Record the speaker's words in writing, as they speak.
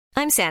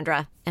I'm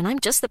Sandra, and I'm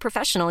just the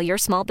professional your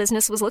small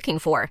business was looking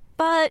for.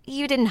 But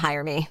you didn't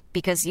hire me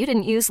because you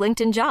didn't use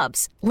LinkedIn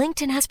Jobs.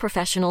 LinkedIn has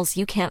professionals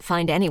you can't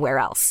find anywhere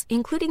else,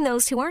 including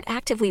those who aren't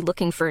actively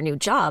looking for a new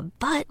job,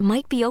 but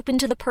might be open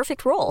to the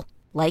perfect role,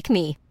 like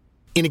me.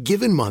 In a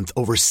given month,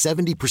 over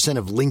 70%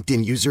 of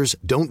LinkedIn users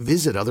don't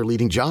visit other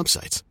leading job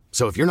sites.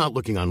 So if you're not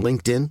looking on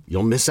LinkedIn,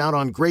 you'll miss out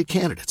on great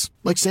candidates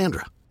like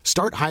Sandra.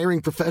 Start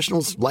hiring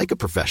professionals like a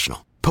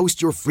professional.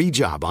 Post your free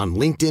job on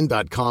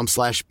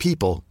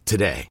linkedin.com/people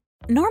today.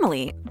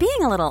 Normally, being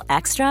a little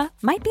extra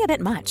might be a bit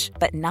much,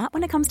 but not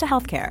when it comes to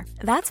healthcare.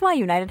 That's why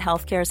United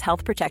Healthcare's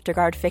Health Protector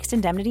Guard fixed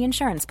indemnity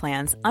insurance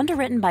plans,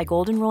 underwritten by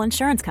Golden Rule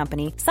Insurance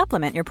Company,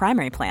 supplement your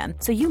primary plan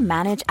so you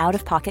manage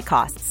out-of-pocket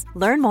costs.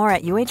 Learn more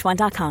at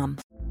uh1.com.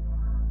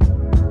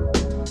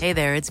 Hey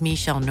there, it's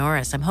Michelle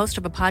Norris. I'm host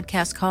of a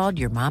podcast called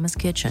Your Mama's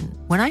Kitchen.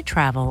 When I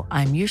travel,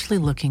 I'm usually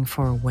looking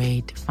for a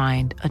way to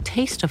find a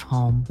taste of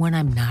home when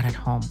I'm not at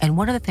home. And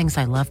one of the things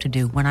I love to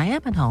do when I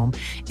am at home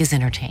is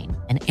entertain.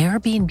 And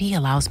Airbnb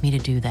allows me to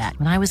do that.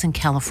 When I was in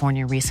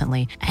California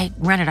recently, I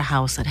rented a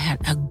house that had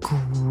a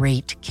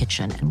great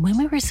kitchen. And when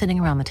we were sitting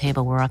around the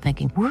table, we're all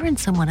thinking, we're in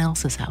someone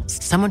else's house.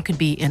 Someone could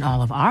be in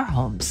all of our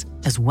homes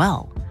as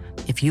well.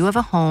 If you have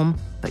a home,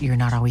 but you're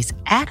not always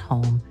at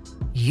home,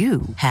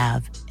 you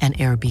have an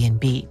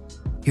Airbnb.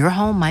 Your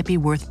home might be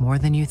worth more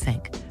than you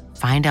think.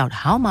 Find out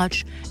how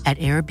much at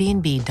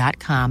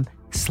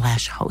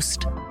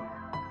airbnb.com/host.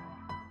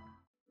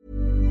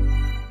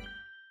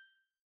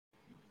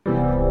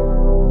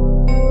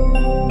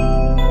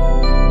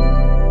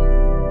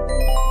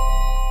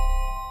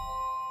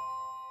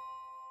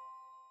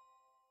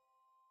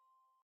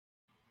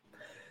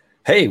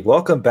 Hey,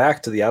 welcome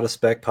back to the Out of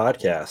Spec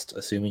podcast,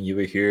 assuming you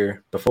were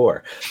here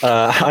before.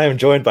 I am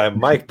joined by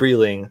Mike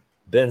Breeling,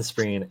 Ben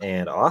Spreen,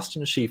 and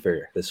Austin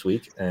Schieffer this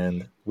week,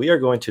 and we are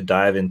going to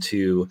dive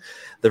into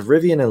the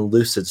Rivian and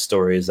Lucid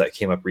stories that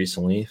came up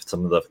recently,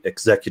 some of the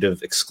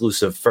executive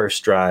exclusive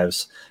first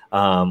drives.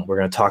 We're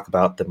going to talk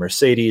about the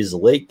Mercedes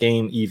late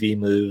game EV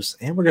moves,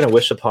 and we're going to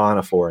wish upon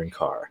a foreign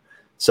car.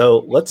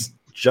 So let's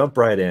jump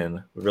right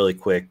in really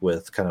quick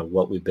with kind of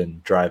what we've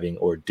been driving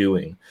or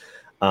doing.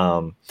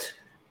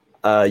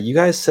 You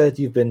guys said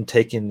you've been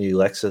taking the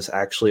Lexus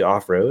actually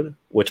off-road,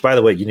 which, by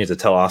the way, you need to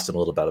tell Austin a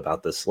little bit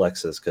about this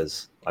Lexus,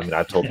 because, I mean,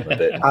 I've told him a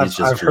bit.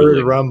 I've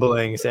heard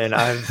rumblings, and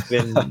I've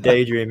been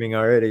daydreaming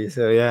already.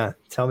 So, yeah,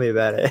 tell me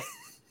about it.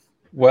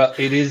 Well,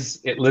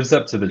 it lives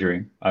up to the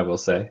dream, I will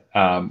say.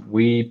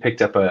 We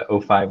picked up a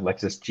 '05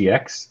 Lexus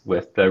GX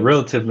with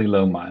relatively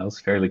low miles,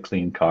 fairly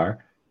clean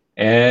car.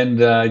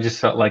 And I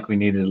just felt like we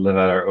needed to live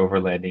out our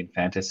overlanding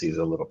fantasies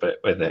a little bit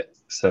with it.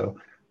 So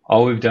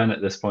all we've done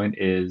at this point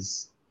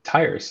is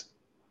tires,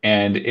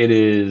 and it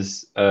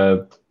is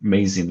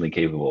amazingly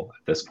capable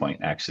at this point.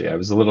 Actually, I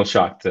was a little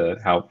shocked at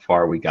how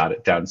far we got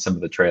it down some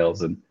of the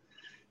trails, and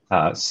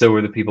so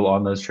were the people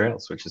on those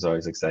trails, which is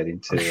always exciting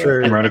to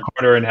run a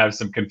corner and have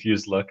some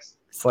confused looks.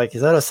 It's like,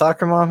 is that a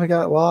soccer mom who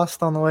got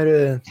lost on the way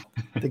to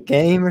the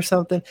game or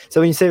something?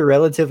 So when you say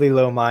relatively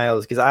low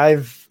miles, because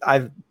I've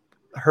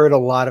heard a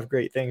lot of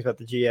great things about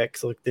the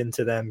GX, looked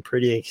into them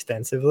pretty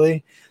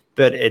extensively,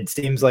 but it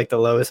seems like the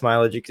lowest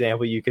mileage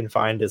example you can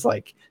find is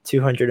like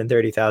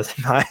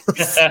 230,000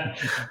 miles.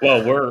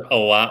 Well, we're a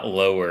lot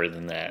lower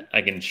than that,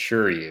 I can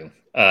assure you.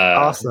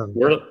 Awesome.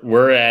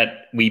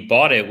 We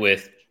bought it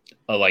with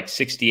like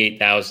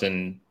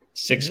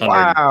 68,600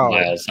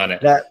 miles on it.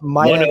 That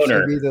might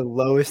actually be the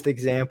lowest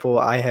example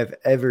I have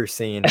ever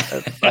seen.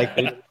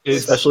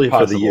 Especially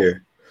for the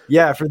year.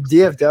 Yeah, for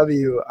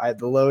DFW,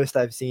 the lowest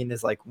I've seen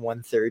is like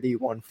 130,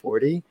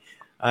 140.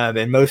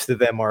 And most of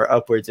them are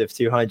upwards of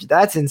 200.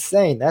 That's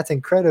insane. That's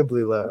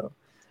incredibly low.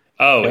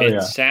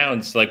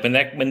 Sounds like when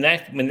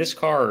this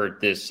car,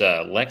 this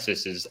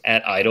Lexus, is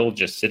at idle,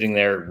 just sitting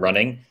there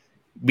running,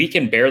 we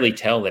can barely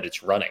tell that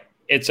it's running.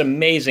 It's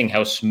amazing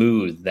how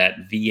smooth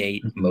that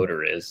V8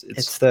 motor is.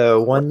 It's the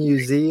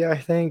 1UZ, I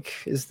think,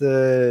 is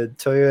the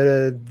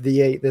Toyota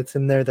V8 that's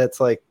in there. That's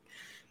like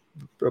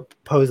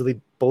supposedly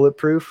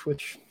bulletproof,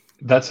 which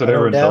that's what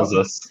everyone tells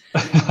us.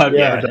 It's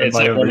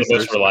like one of the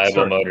most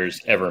reliable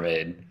motors ever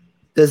made.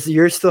 Does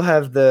yours still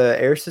have the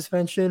air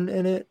suspension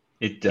in it?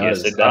 It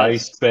does. Yes, it does. I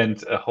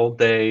spent a whole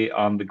day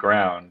on the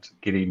ground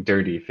getting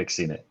dirty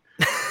fixing it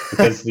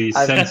because the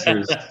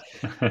sensors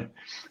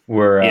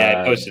were.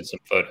 I posted some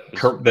photos.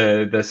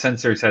 The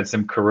sensors had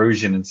some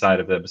corrosion inside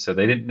of them, so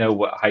they didn't know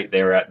what height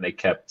they were at, and they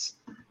kept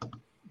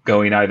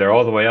going either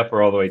all the way up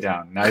or all the way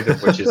down, neither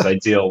of which is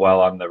ideal while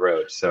on the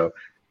road. So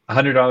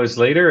 $100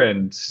 later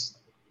and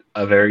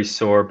a very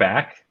sore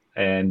back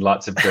and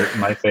lots of dirt in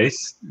my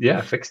face.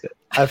 Yeah, fixed it.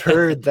 I've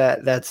heard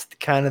that that's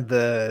kind of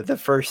the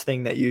first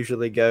thing that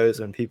usually goes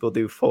when people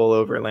do full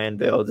overland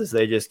builds is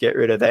they just get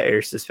rid of that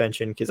air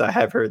suspension, because I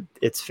have heard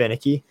it's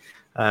finicky,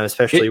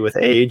 especially with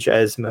age,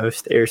 as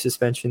most air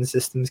suspension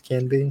systems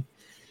can be.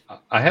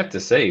 I have to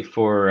say,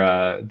 for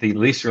the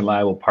least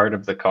reliable part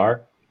of the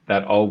car,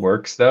 that all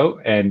works though.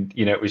 And,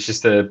 it was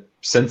just a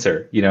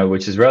sensor,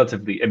 which is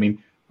relatively,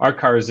 our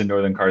car is a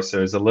northern car, so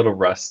there's a little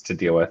rust to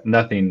deal with.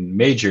 Nothing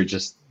major,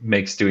 just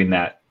makes doing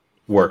that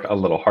work a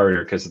little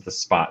harder because of the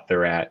spot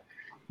they're at.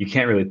 You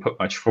can't really put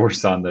much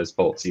force on those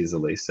bolts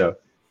easily. So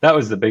that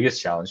was the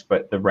biggest challenge.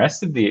 But the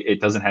rest of it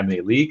doesn't have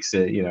any leaks.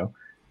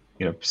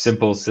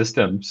 Simple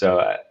system.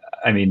 So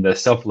I mean, the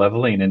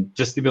self-leveling and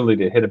just the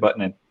ability to hit a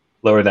button and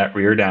lower that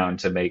rear down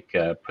to make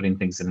putting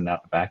things in and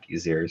out the back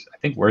easier is, I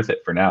think, worth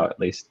it for now at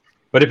least.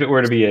 But if it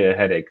were to be a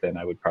headache, then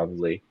I would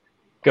probably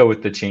go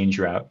with the change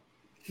route.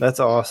 That's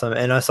awesome.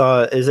 And I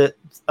saw, is it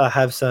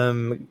have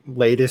some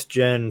latest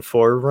gen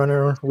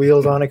 4Runner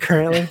wheels on it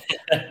currently?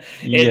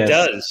 It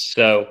does.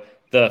 So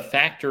the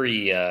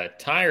factory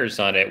tires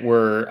on it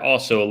were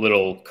also a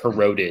little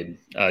corroded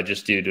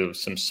just due to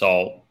some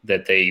salt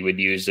that they would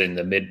use in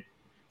the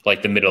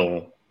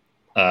middle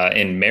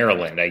in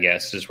Maryland, I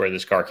guess, is where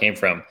this car came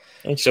from.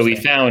 So we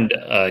found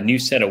a new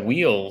set of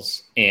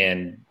wheels,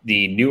 and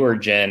the newer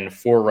gen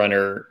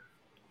 4Runner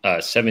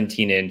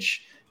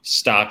 17-inch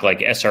stock like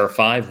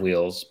SR5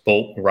 wheels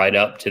bolt right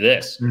up to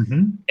this.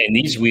 Mm-hmm. And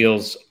these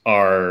wheels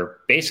are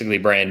basically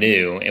brand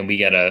new, and we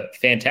got a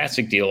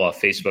fantastic deal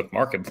off Facebook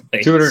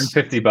Marketplace.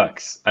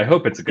 $250. I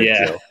hope it's a good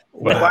deal.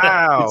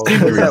 Wow.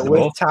 Was that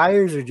with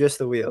tires or just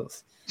the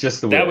wheels?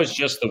 Just the wheels. That was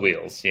just the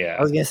wheels, yeah.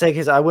 I was going to say,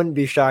 because I wouldn't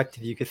be shocked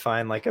if you could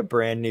find like a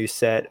brand new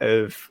set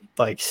of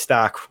like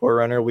stock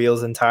 4Runner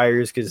wheels and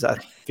tires, because I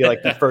feel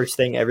like the first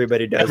thing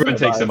everybody does Everyone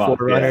takes them off.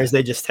 4Runners,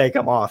 they just take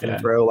them off and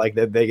throw like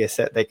the biggest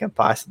set they can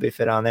possibly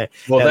fit on there.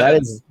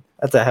 Well,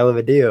 that's a hell of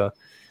a deal.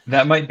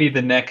 That might be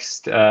the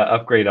next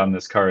upgrade on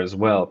this car as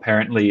well.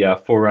 Apparently,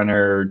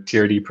 4Runner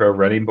TRD Pro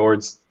running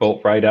boards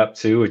bolt right up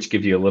too, which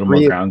give you a little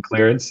more ground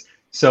clearance.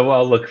 So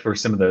I'll look for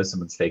some of those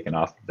someone's taken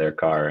off of their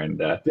car.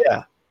 And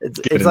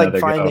It's like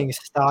finding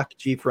stock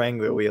Jeep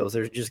Wrangler wheels.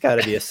 There's just got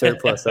to be a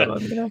surplus of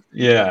them, you know?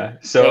 Yeah.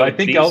 So I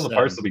think all the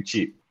parts will be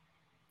cheap.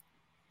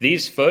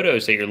 These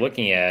photos that you're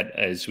looking at,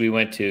 as we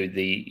went to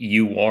the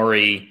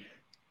Uwharrie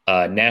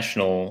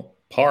National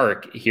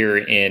Park here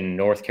in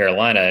North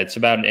Carolina, it's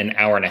about an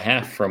hour and a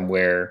half from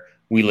where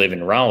we live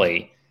in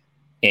Raleigh.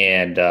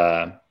 And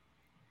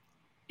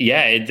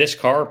this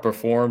car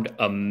performed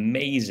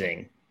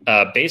amazing.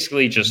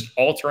 Basically just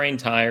all-terrain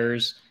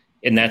tires,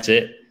 and that's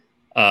it.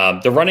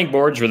 The running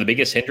boards were the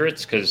biggest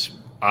hindrance because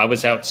I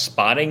was out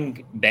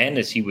spotting Ben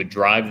as he would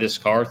drive this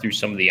car through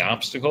some of the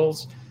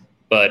obstacles.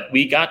 But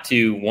we got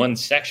to one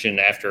section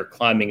after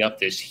climbing up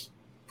this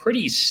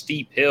pretty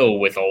steep hill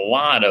with a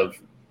lot of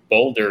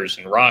boulders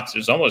and rocks. It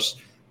was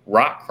almost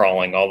rock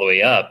crawling all the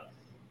way up.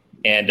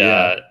 And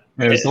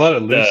there's a lot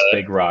of loose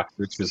big rocks,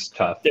 which was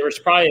tough. There was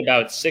probably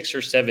about 6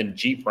 or 7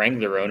 Jeep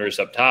Wrangler owners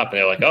up top, and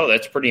they're like, "Oh,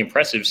 that's pretty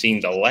impressive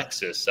seeing the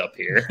Lexus up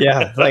here."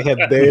 Yeah, like a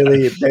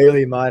barely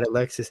modded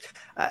Lexus.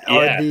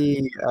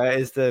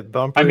 Is the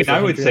bumper? I mean,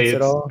 I would say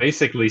it's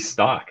basically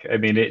stock. I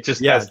mean, it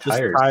just has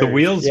tires. The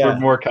wheels were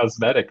more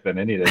cosmetic than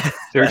anything.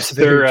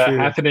 They're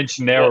half an inch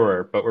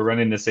narrower, but we're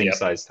running the same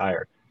size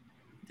tire.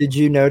 Did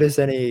you notice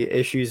any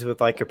issues with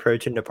like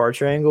approach and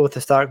departure angle with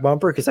the stock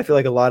bumper? Because I feel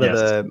like a lot of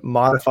the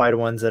modified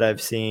ones that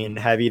I've seen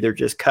have either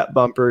just cut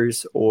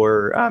bumpers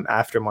or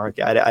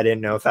aftermarket. I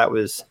didn't know if that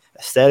was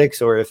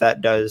aesthetics or if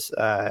that does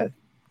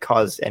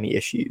cause any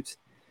issues.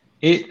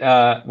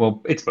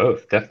 It's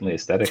both. Definitely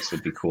aesthetics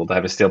would be cool to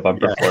have a steel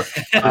bumper for.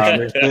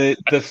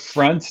 The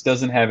front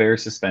doesn't have air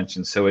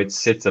suspension, so it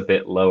sits a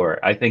bit lower.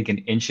 I think an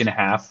 1.5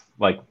 inch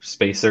like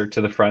spacer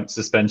to the front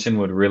suspension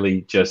would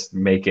really just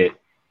make it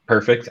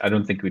perfect. I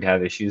don't think we'd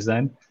have issues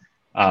then.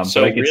 But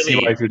I can see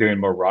why if you're doing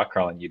more rock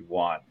crawling, you'd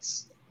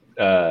want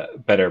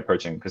better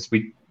approaching, because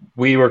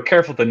we were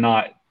careful to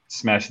not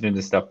smash it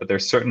into stuff, but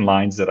there's certain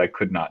lines that I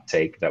could not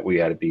take that we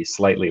had to be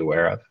slightly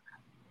aware of.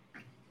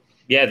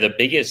 Yeah, the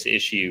biggest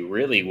issue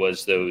really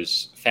was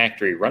those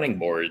factory running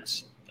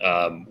boards.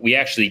 We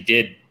actually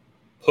did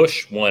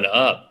push one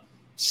up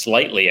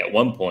slightly at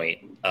one point.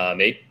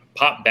 It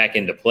popped back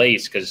into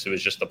place because it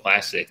was just the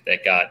plastic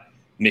that got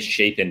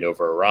misshapen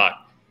over a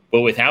rock.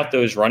 But without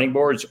those running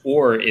boards,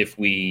 or if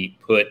we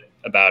put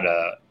about 1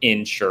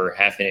 inch or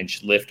half an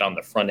inch lift on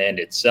the front end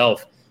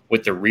itself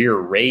with the rear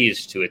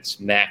raised to its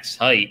max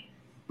height,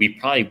 we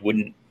probably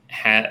wouldn't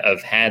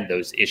have had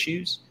those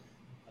issues.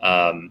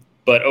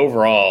 But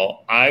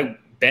overall,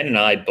 Ben and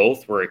I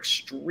both were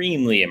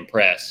extremely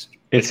impressed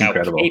with how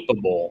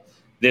capable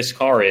this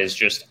car is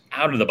just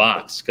out of the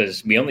box,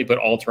 because we only put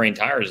all-terrain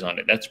tires on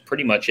it. That's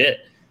pretty much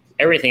it.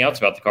 Everything else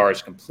about the car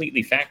is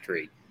completely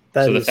factory.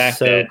 So the fact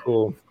that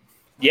cool.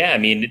 Yeah, I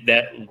mean,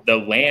 that the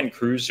Land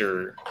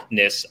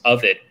Cruiser-ness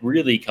of it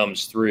really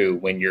comes through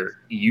when you're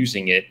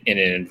using it in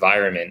an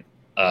environment,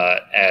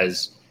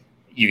 as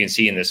you can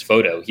see in this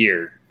photo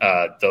here.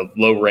 The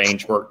low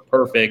range worked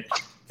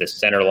perfect. The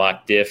center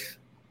lock diff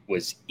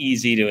was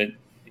easy,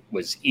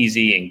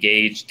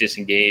 engage,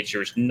 disengage. There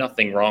was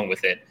nothing wrong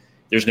with it.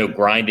 There's no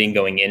grinding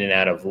going in and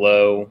out of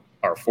low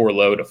or 4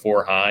 low to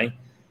 4 high.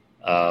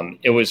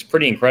 It was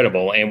pretty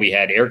incredible. And we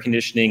had air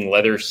conditioning,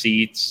 leather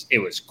seats. It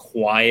was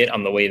quiet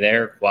on the way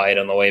there, quiet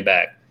on the way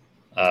back.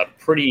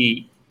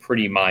 Pretty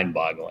mind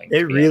boggling.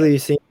 It really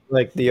seems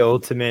like the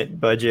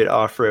ultimate budget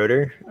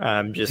off-roader.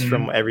 Just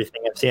from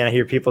everything I've seen, I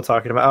hear people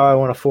talking about, I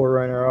want a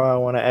 4Runner, I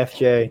want a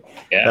FJ.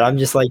 Yeah. But I'm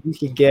just like, you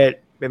could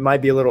get it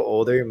might be a little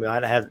older. It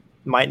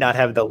might not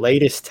have the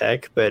latest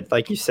tech, but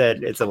like you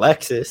said, it's a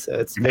Lexus, so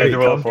it's very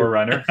comfortable.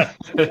 4Runner.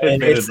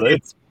 And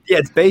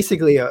it's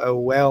basically a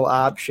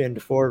well-optioned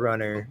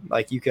 4Runner.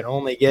 Like, you can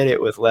only get it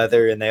with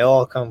leather, and they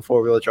all come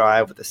 4-wheel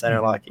drive with the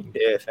center locking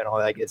diff and all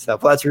that good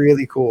stuff. Well, that's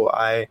really cool.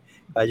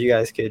 Glad you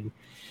guys could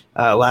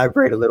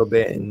elaborate a little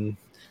bit and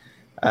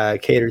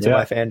cater to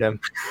my fandom.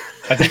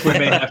 I think we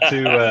may have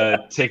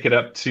to take it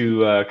up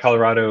to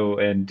Colorado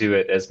and do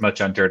it as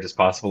much on dirt as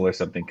possible or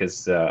something,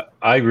 because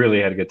I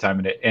really had a good time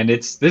in it. And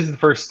this is the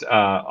first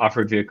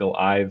off-road vehicle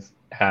I've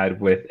had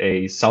with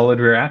a solid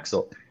rear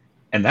axle.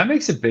 And that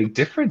makes a big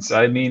difference.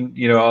 I mean,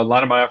 a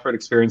lot of my off-road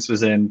experience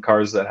was in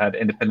cars that had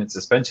independent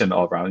suspension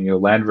all around,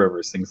 Land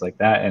Rovers, things like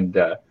that. And,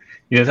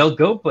 they'll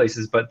go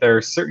places, but there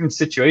are certain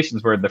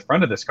situations where the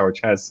front of this car,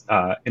 which has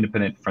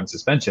independent front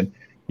suspension,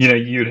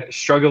 you'd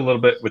struggle a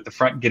little bit with the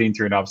front getting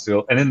through an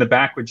obstacle. And then the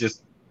back would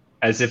just,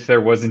 as if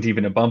there wasn't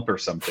even a bump or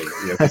something,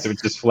 because it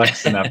would just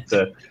flex enough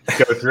to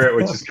go through it,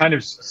 which is kind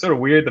of sort of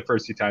weird the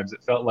first few times.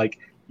 It felt like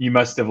you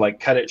must have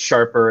cut it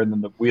sharper, and then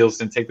the wheels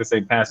didn't take the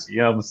same pass.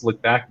 You almost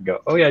look back and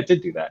go, "Oh yeah, I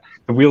did do that."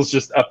 The wheels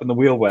just up in the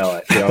wheel well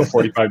at a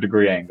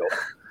 45-degree angle.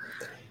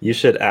 You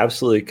should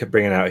absolutely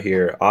bring it out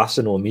here.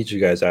 Austin will meet you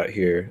guys out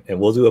here, and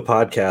we'll do a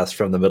podcast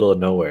from the middle of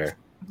nowhere.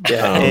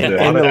 Yeah,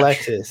 and the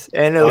Lexus,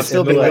 and it'll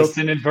still be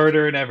built-in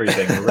inverter and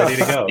everything. We're ready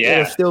to go.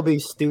 It'll still be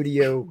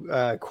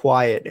studio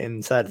quiet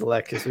inside the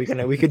Lexus.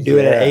 We could do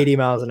it at 80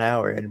 miles an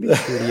hour and be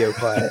studio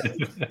quiet.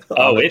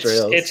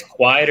 It's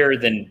quieter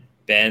than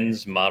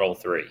Ben's Model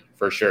 3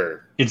 for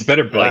sure. It's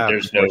better built,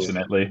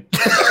 unfortunately.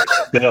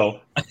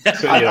 Still,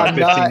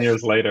 15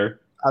 years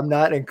later. I'm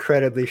not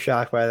incredibly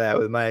shocked by that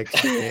with my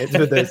experience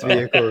with those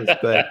vehicles,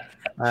 but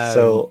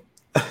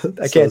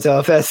I can't tell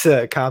if that's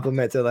a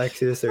compliment to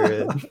Lexus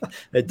or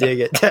a dig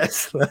at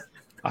Tesla.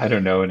 I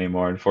don't know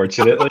anymore,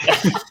 unfortunately.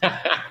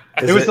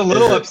 It was a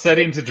little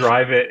upsetting to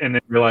drive it and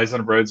then realize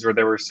on roads where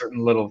there were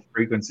certain little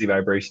frequency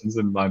vibrations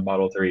in my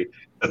Model 3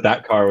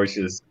 that car, which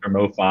is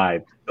from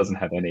 05, doesn't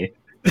have any.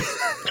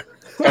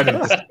 Kind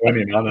of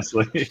disappointing,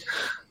 honestly.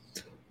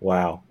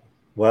 Wow.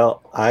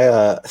 Well,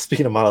 I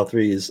speaking of Model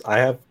 3s, I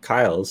have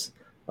Kyle's,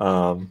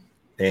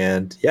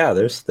 and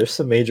there's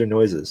some major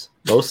noises,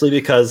 mostly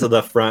because of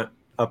the front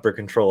upper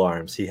control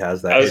arms. He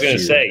has that. I was going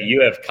to say,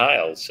 you have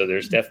Kyle's, so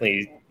there's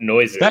definitely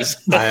noises.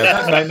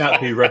 That might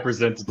not be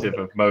representative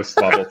of most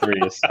Model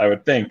 3s, I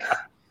would think.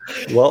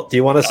 Well, do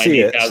you want to see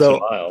it?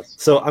 Miles.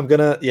 So I'm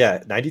gonna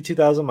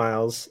 92,000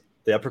 miles.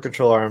 The upper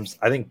control arms,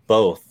 I think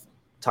both.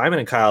 Timon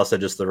and Kyle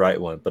said just the right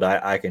one, but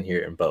I can hear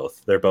it in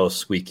both. They're both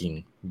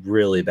squeaking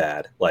really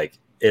bad. Like,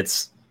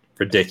 it's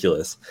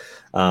ridiculous.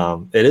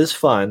 It is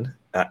fun.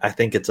 I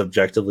think it's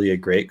objectively a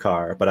great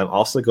car, but I'm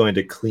also going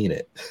to clean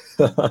it.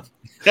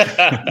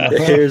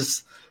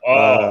 Here's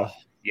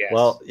yes.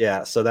 Well,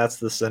 yeah, so that's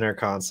the center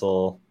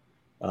console.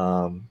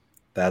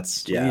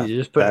 That's Jeez, you're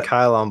just putting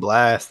Kyle on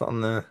blast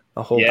on the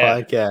whole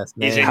podcast,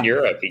 man. He's in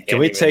Europe. Can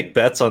we take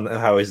bets on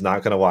how he's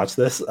not going to watch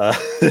this?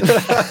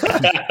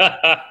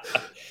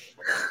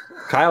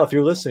 Kyle, if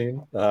you're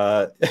listening,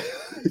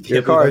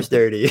 your car is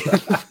dirty.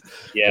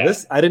 Yeah,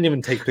 I didn't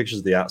even take pictures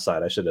of the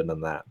outside. I should have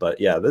done that. But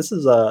yeah, this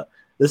is an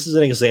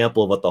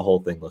example of what the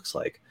whole thing looks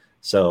like.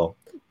 So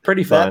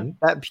pretty fun.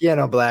 That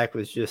piano black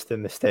was just a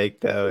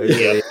mistake, though. It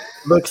really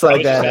looks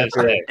like that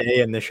after a day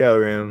in the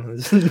showroom.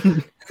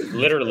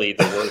 Literally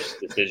the worst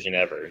decision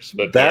ever.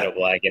 But piano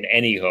black in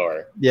any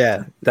car.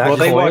 Yeah.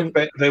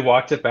 They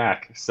walked it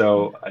back,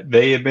 so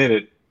they admit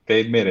it.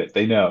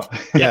 They know.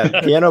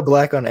 Yeah, piano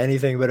black on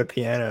anything but a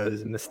piano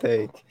is a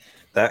mistake.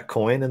 That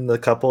coin in the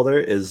cup holder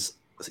is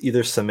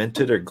either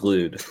cemented or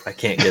glued. I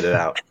can't get it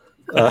out.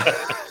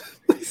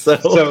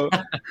 So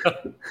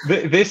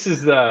this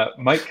is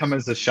might come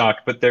as a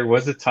shock, but there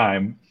was a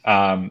time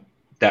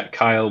that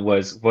Kyle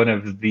was one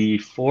of the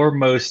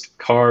foremost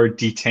car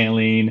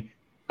detailing,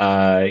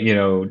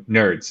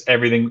 nerds.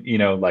 Everything,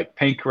 like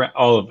paint,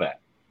 all of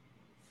that.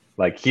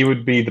 Like, he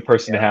would be the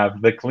person to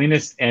have the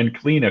cleanest and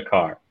clean a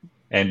car,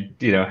 and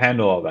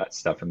handle all that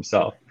stuff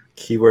himself.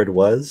 Keyword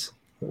was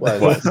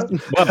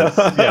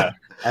yeah.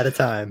 At a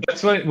time.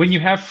 That's when you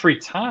have free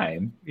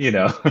time,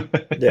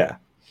 Yeah.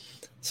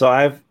 So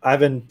I've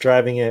been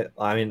driving it.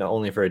 I mean,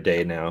 only for a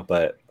day now,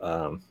 but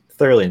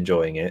thoroughly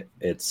enjoying it.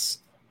 It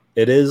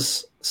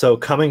is. So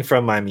coming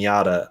from my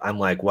Miata, I'm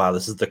like, wow,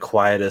 this is the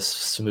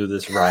quietest,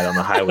 smoothest ride on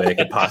the highway I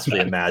could possibly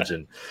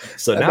imagine.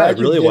 So now I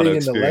really want to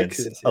experience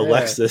a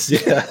Lexus.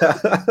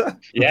 Yeah.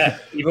 Yeah.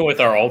 Even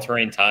with our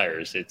all-terrain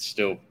tires, it's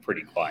still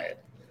pretty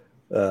quiet.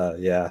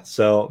 Yeah.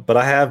 So, but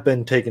I have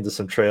been taken to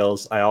some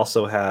trails. I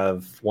also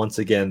have, once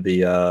again,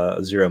 the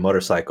Zero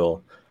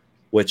motorcycle,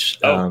 which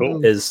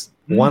cool. is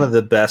one of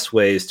the best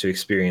ways to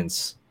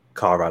experience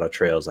Colorado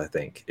trails. I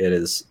think it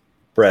is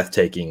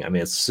breathtaking. I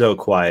mean, it's so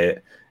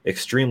quiet,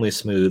 extremely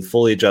smooth,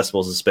 fully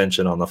adjustable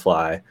suspension on the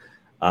fly.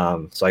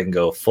 So I can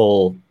go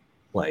full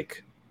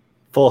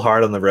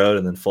hard on the road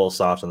and then full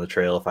soft on the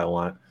trail if I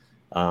want.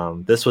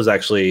 This was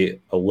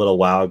actually a little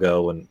while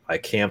ago when I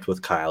camped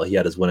with Kyle. He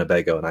had his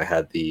Winnebago and I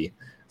had the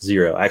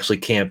Zero. I actually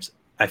camped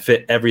I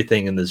fit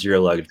everything in the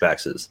 0 luggage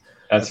boxes.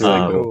 That's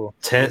really cool.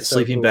 Tent,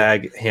 sleeping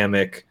bag,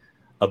 hammock,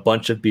 a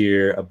bunch of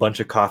beer, a bunch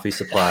of coffee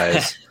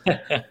supplies.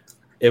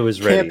 It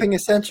was ready. Camping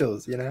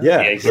essentials, you know?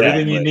 Yeah, exactly.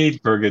 Everything you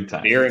need for a good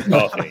time. Beer and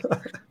coffee.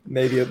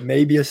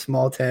 maybe a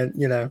small tent,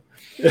 you know.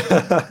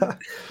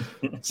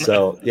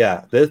 So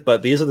yeah,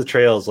 but these are the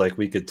trails like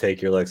we could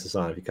take your Lexus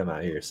on if you come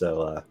out here.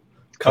 So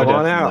come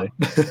on out.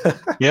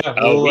 Yeah,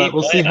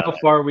 we'll see how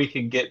far we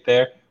can get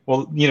there.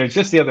 Well,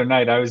 just the other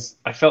night,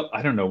 I felt,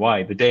 I don't know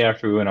why, the day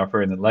after we went off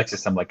in the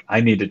Lexus, I'm like,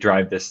 I need to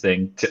drive this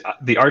thing to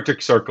the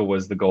Arctic Circle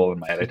was the goal in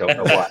my head. I don't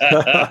know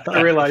why.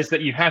 I realized that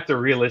you have to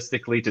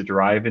realistically to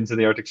drive into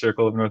the Arctic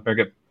Circle of North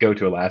America, go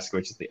to Alaska,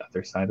 which is the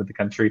other side of the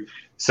country.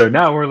 So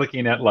now we're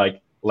looking at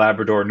like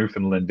Labrador,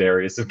 Newfoundland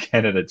areas of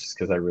Canada, just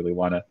because I really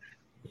want to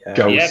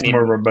go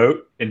somewhere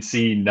remote and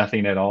see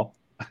nothing at all.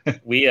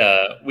 We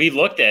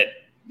looked at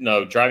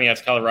driving out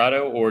to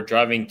Colorado or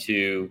driving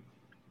to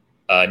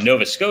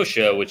Nova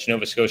Scotia, which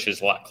Nova Scotia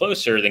is a lot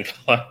closer than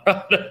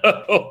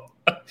Colorado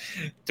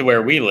to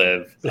where we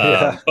live.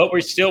 But we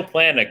still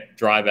plan to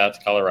drive out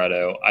to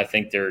Colorado. I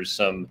think there's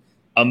some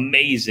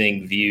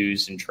amazing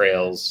views and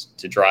trails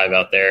to drive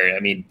out there.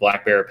 I mean,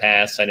 Black Bear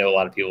Pass, I know a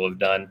lot of people have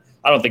done.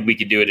 I don't think we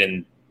could do it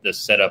in the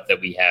setup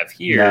that we have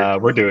here. Yeah,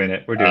 we're doing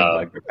it. We're doing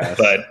Black Bear Pass.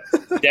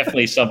 But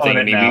definitely something.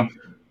 I mean,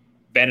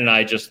 Ben and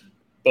I just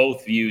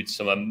both viewed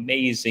some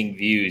amazing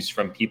views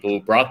from people who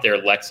brought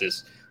their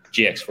Lexus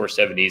GX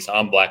 470s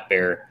on Black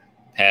Bear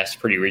Pass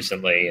pretty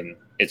recently, and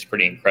it's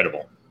pretty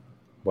incredible.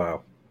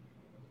 Wow.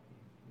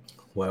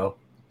 Well,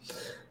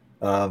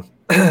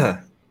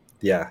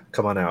 yeah,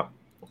 come on out.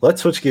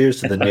 Let's switch gears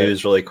to the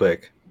news really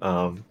quick.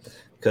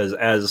 Because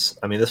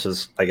this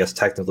was, I guess,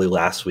 technically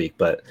last week,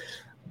 but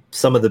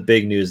some of the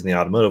big news in the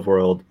automotive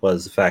world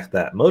was the fact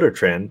that Motor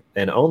Trend,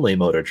 and only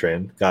Motor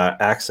Trend,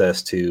 got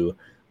access to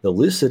the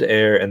Lucid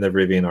Air and the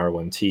Rivian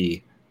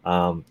R1T.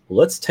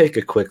 Let's take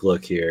a quick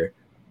look here.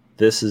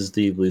 This is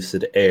the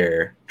Lucid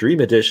Air Dream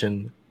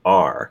Edition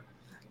R.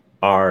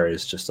 R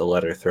is just a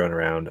letter thrown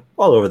around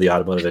all over the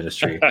automotive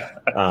industry.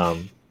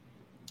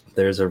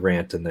 There's a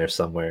rant in there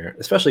somewhere,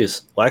 especially,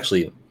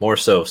 actually more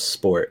so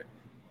sport.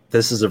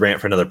 This is a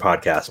rant for another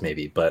podcast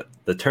maybe, but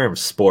the term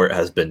sport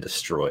has been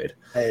destroyed.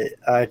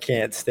 I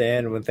can't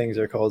stand when things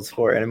are called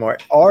sport anymore.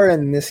 R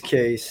in this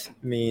case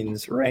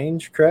means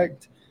range,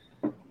 correct?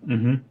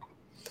 Mm-hmm.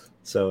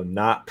 So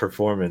not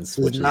performance,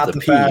 which is not the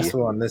P. fast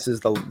one. This is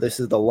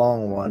the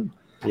long one.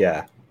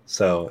 Yeah.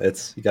 So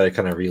you got to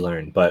kind of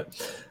relearn, but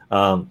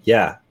a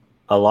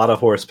lot of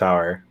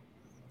horsepower.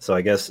 So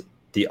I guess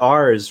the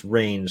R is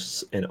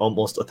ranged in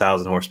almost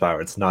 1,000 horsepower.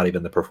 It's not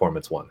even the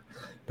performance one.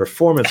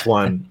 Performance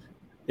one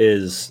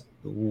is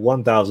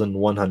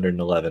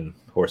 1,111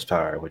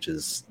 horsepower, which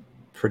is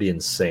pretty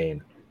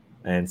insane,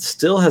 and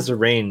still has a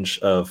range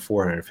of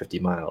 450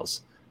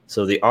 miles.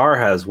 So the R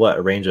has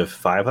a range of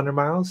 500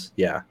 miles?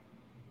 Yeah.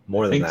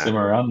 More than that. I think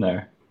somewhere around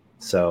there.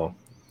 So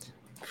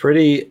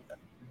pretty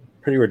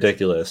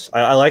ridiculous.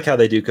 I like how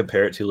they do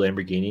compare it to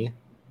Lamborghini,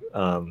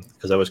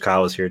 because I wish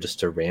Kyle was here just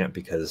to rant,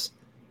 because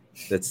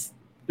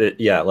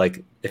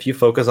like if you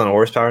focus on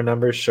horsepower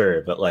numbers,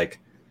 sure, but like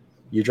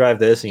you drive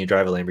this and you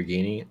drive a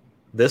Lamborghini,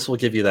 this will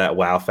give you that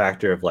wow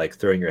factor of like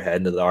throwing your head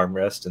into the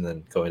armrest and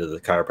then going to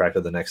the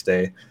chiropractor the next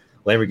day.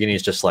 Lamborghini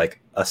is just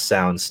like a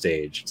sound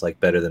stage. It's like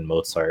better than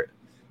Mozart.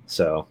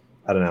 So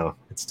I don't know.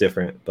 It's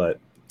different, but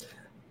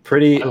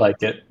pretty. I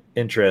like it.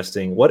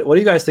 Interesting. What do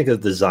you guys think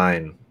of the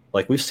design?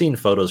 Like, we've seen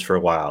photos for a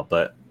while,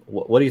 but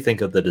what do you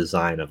think of the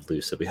design of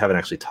Lucid? We haven't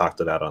actually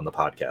talked about it on the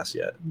podcast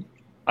yet.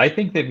 I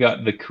think they've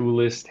got the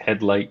coolest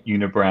headlight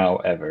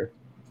unibrow ever.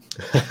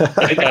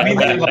 I mean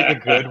that in like a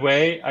good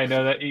way. I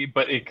know that,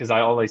 but because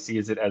all I see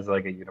is it as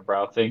like a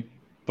unibrow thing.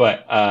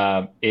 But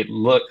it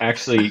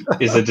actually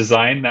is a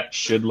design that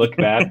should look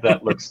bad.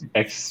 That looks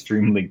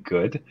extremely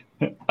good.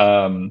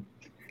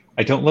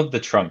 I don't love the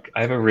trunk.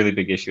 I have a really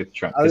big issue with the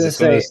trunk because it's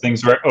one of those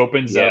things where it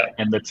opens up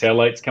and the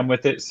taillights come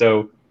with it.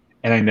 So,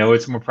 and I know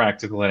it's more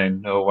practical and I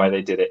know why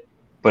they did it,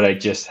 but I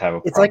just have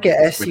a problem. It's like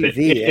an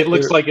SUV. It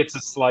looks like it's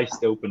a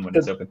sliced open when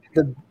it's open.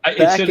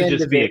 It should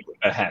just be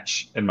a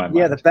hatch in my mind.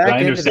 Yeah, the back end. I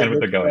understand what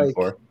they're going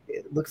for.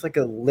 It looks like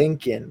a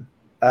Lincoln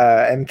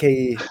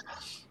MK.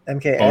 Oh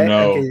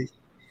no, MK,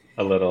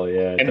 a little,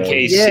 yeah.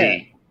 MKC. Yeah.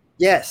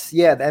 Yes,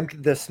 yeah,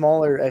 the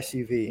smaller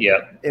SUV.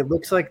 Yeah, it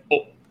looks like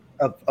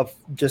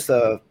just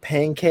a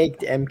pancaked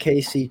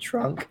MKC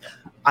trunk.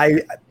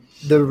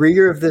 The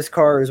rear of this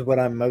car is what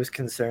I'm most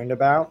concerned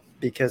about,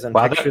 because in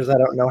pictures I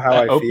don't know how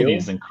I feel. That opening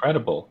is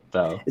incredible,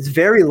 though. It's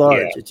very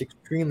large. Yeah. It's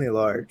extremely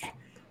large,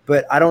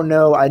 but I don't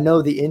know. I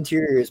know the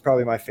interior is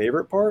probably my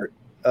favorite part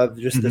of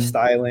just the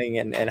styling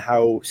and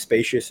how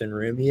spacious and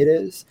roomy it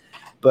is,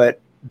 but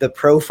the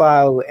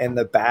profile and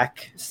the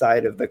back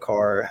side of the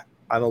car,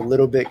 I'm a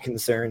little bit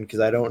concerned because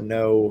I don't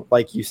know.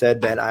 Like you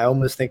said, Ben, I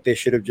almost think they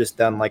should have just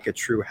done like a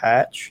true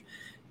hatch,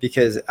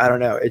 because I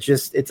don't know.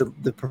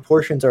 The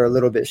proportions are a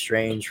little bit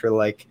strange for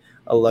like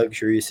a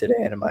luxury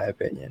sedan, in my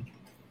opinion.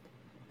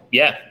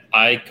 Yeah,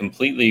 I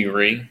completely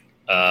agree.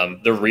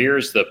 The rear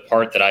is the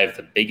part that I have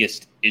the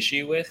biggest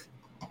issue with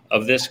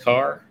of this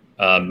car.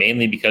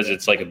 mainly because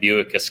it's like a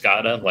Buick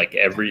Cascada, like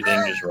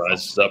everything just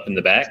rises up in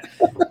the back.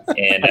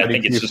 And I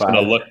think it's just going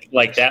to look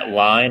like that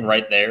line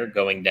right there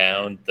going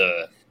down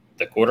the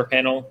quarter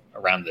panel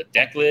around the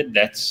deck lid.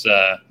 That's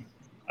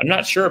I'm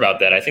not sure about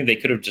that. I think they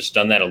could have just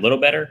done that a little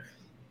better.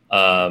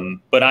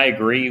 But I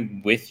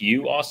agree with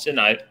you, Austin.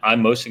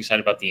 I'm most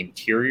excited about the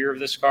interior of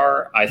this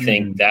car. I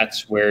think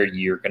that's where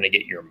you're going to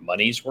get your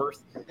money's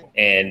worth.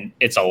 And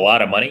it's a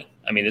lot of money.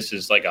 I mean, this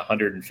is like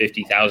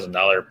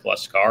 $150,000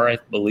 plus car, I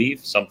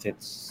believe, something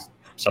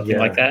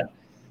like that.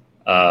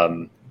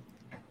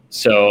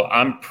 So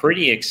I'm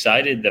pretty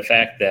excited the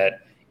fact that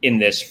in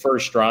this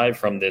first drive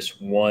from this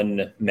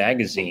one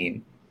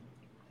magazine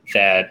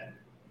that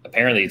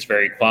apparently it's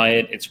very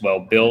quiet, it's well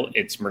built,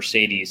 it's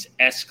Mercedes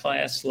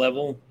S-Class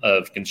level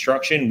of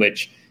construction,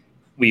 which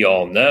we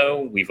all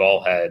know. We've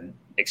all had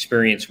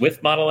experience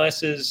with Model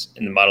S's,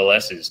 and the Model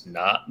S is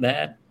not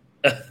that.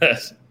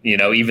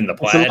 Even the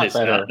Plaid is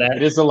not that.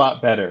 It is a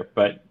lot better,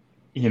 but,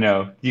 you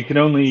can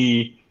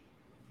only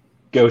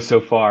go so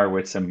far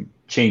with some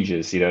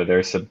changes.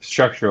 There's some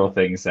structural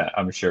things that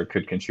I'm sure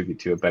could contribute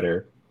to a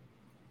better.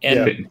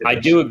 And I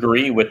do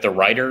agree with the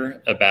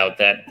writer about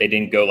that. They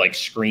didn't go like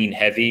screen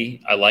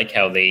heavy. I like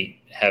how they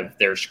have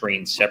their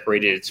screens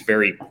separated. It's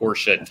very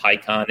Porsche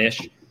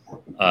Taycan-ish,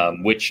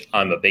 which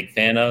I'm a big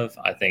fan of.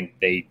 I think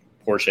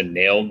Porsche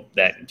nailed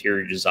that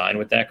interior design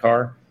with that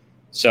car.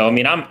 So, I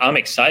mean, I'm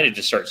excited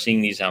to start seeing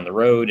these on the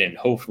road, and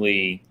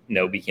hopefully,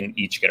 we can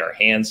each get our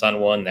hands on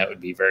one. That would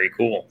be very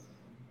cool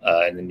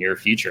in the near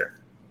future.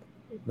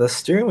 The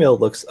steering wheel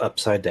looks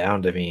upside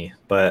down to me,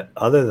 but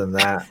other than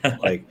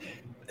that, like.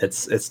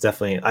 It's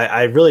definitely,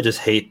 I really just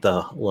hate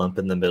the lump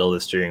in the middle of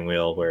the steering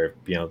wheel where,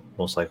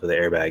 most likely the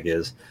airbag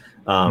is.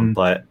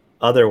 But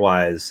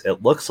otherwise,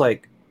 it looks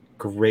like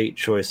great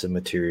choice of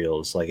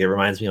materials. Like, it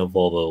reminds me of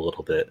Volvo a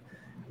little bit.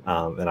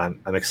 And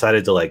I'm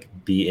excited to like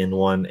be in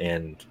one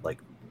and like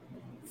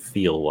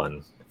feel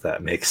one, if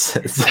that makes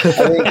sense. I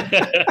think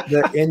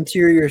the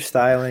interior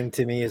styling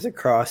to me is a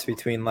cross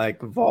between like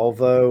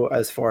Volvo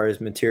as far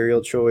as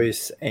material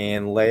choice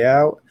and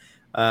layout.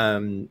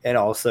 And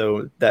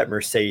also that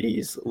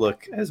Mercedes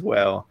look as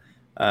well,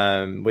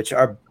 which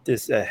are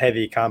just a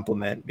heavy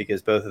compliment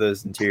because both of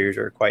those interiors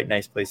are quite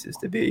nice places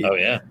to be. Oh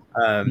yeah.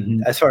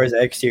 As far as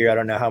exterior, I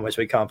don't know how much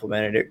we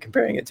complimented it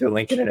comparing it to a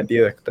Lincoln and a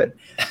Buick, but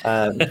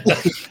I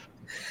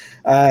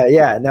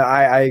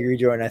agree,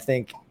 Jordan. I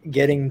think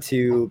getting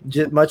to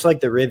just much like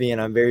the Rivian,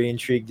 I'm very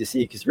intrigued to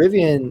see because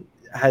Rivian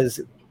has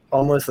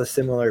almost a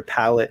similar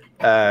palette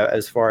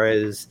as far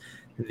as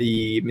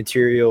the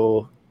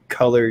material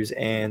colors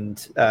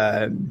and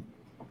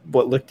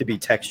what look to be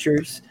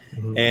textures,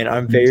 and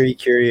I'm very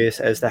curious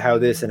as to how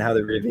this and how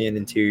the Rivian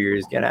interior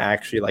is going to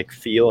actually like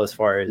feel as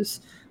far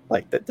as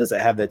like that. Does it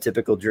have the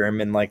typical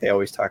German like they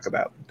always talk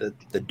about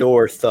the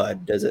door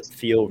thud? Does it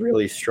feel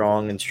really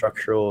strong and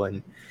structural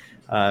and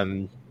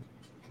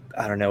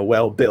I don't know,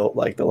 well built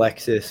like the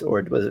Lexus,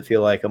 or does it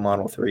feel like a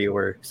Model 3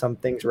 where some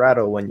things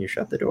rattle when you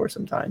shut the door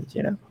sometimes,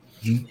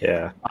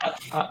 Yeah,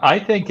 I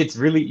think it's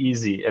really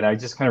easy, and I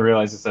just kind of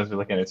realized this as we're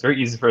looking at it. It's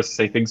very easy for us to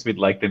say things we'd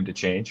like them to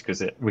change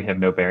because we have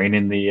no bearing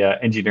in the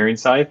engineering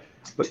side.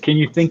 But can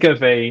you think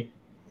of a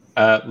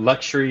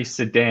luxury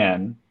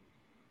sedan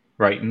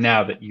right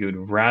now that you'd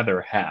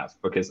rather have?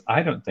 Because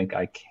I don't think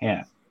I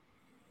can.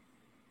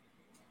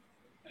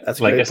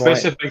 That's like,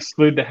 especially if I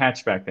exclude the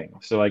hatchback thing.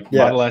 So like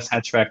Model S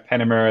hatchback,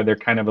 Panamera, they're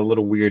kind of a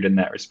little weird in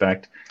that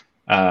respect.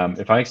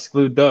 If I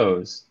exclude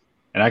those.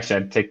 And actually,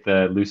 I'd take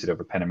the Lucid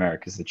over Panamera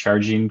because the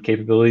charging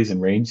capabilities and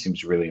range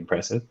seems really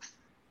impressive.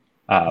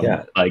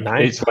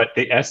 It's what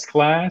the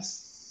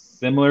S-Class,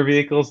 similar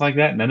vehicles like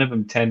that. None of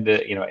them tend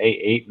to,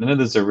 A8. None of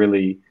those are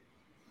really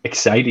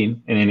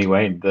exciting in any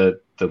way. The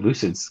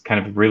Lucid's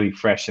kind of really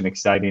fresh and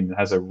exciting and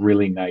has a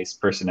really nice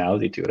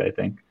personality to it, I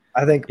think.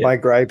 I think my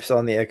gripes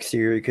on the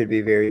exterior could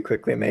be very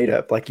quickly made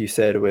up, like you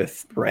said,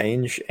 with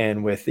range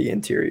and with the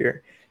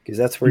interior, because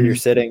that's where you're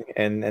sitting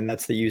and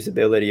that's the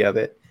usability of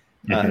it.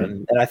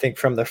 And I think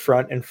from the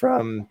front and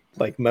from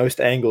like most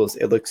angles,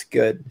 it looks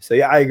good. So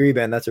yeah, I agree,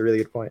 Ben. That's a really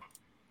good point.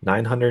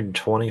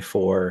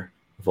 924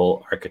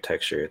 volt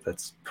architecture.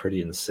 That's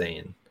pretty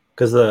insane.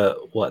 Because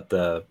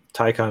the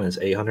Taycan is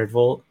 800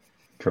 volt,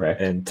 correct?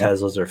 And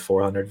Teslas are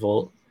 400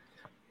 volt.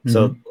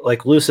 So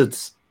like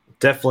Lucid's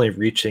definitely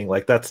reaching,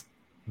 like that's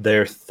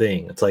their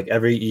thing. It's like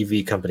every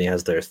EV company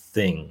has their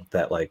thing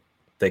that like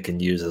they can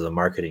use as a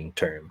marketing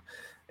term,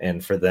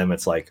 and for them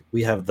it's like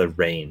we have the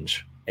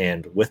range.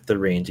 And with the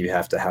range, you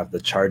have to have the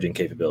charging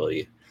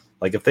capability.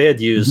 Like if they had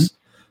used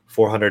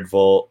 400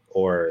 volt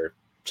or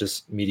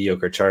just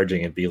mediocre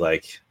charging, it'd be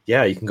like,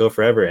 yeah, you can go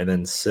forever and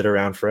then sit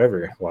around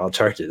forever while it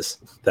charges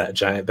that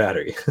giant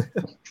battery.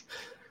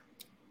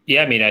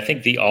 Yeah, I mean, I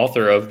think the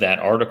author of that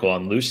article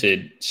on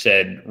Lucid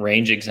said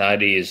range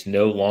anxiety is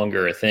no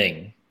longer a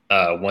thing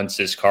once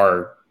this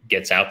car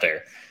gets out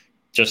there.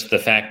 Just the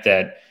fact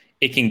that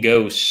it can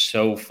go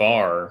so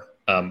far,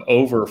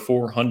 over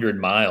 400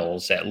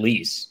 miles at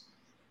least,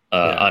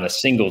 on a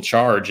single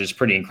charge is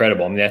pretty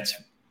incredible. I mean, that's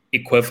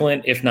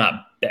equivalent, if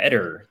not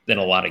better, than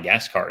a lot of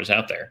gas cars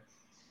out there.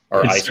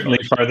 or It's ice certainly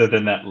motors. farther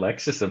than that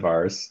Lexus of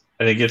ours.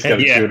 I think it's got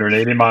a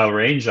 280-mile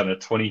range on a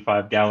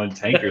 25-gallon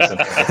tank or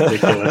something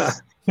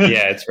ridiculous.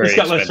 Yeah, it's very It's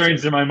got less expensive.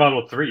 range than my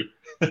Model 3.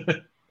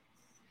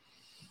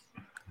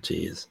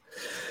 Jeez.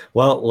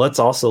 Well, let's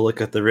also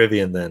look at the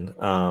Rivian then,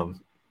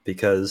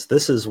 because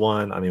this is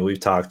one. I mean, we've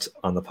talked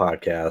on the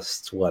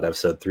podcast. What,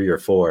 episode 3 or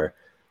 4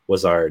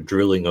 was our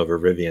drooling over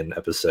Rivian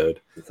episode.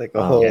 It's like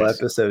a whole Yes.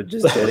 episode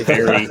just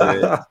dedicated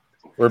to it.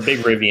 We're big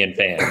Rivian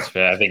fans,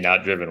 but I think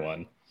not driven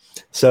one.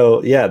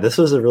 So yeah, this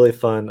was a really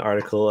fun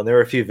article, and there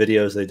were a few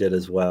videos they did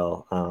as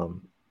well.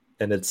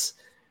 And it's,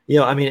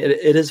 I mean,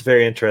 it is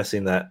very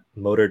interesting that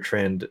Motor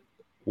Trend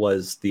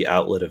was the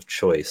outlet of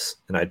choice,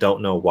 and I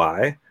don't know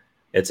why.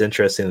 It's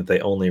interesting that they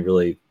only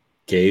really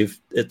gave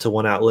it to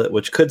one outlet,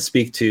 which could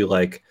speak to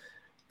like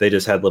they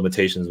just had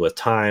limitations with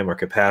time or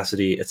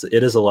capacity.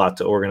 It is a lot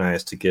to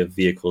organize to give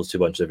vehicles to a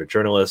bunch of different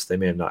journalists. They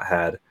may have not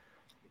had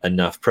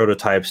enough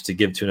prototypes to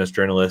give to enough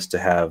journalists to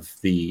have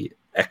the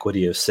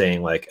equity of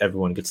saying like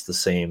everyone gets the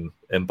same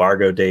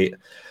embargo date.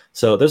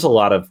 So there's a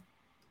lot of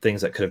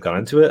things that could have gone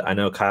into it. I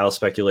know Kyle's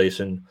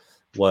speculation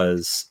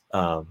was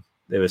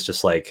it was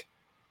just like,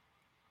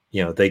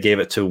 they gave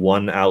it to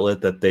one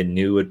outlet that they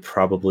knew would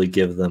probably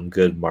give them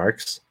good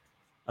marks,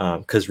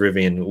 because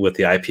Rivian, with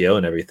the IPO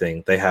and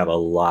everything, they have a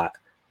lot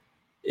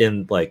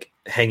in like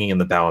hanging in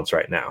the balance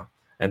right now,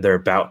 and they're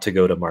about to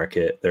go to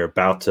market. They're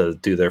about to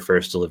do their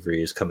first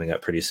deliveries coming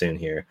up pretty soon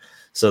here.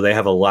 So they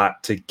have a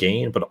lot to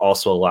gain, but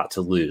also a lot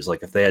to lose.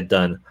 Like if they had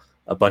done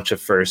a bunch of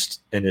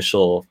first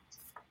initial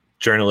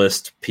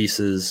journalist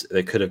pieces,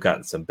 they could have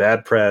gotten some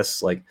bad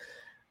press. Like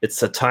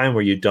it's a time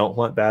where you don't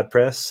want bad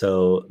press.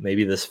 So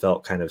maybe this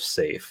felt kind of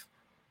safe.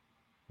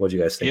 What do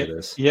you guys think of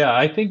this? Yeah,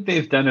 I think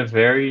they've done a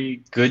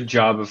very good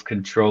job of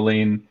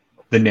controlling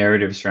the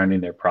narrative surrounding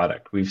their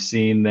product. We've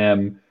seen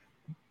them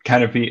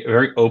kind of be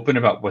very open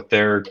about what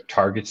their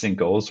targets and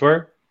goals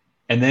were,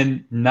 and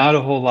then not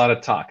a whole lot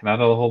of talk, not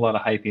a whole lot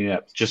of hyping it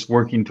up, just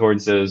working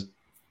towards those,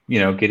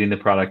 getting the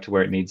product to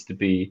where it needs to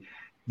be,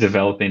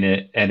 developing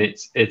it. And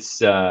it's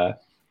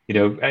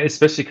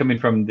especially coming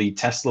from the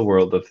Tesla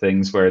world of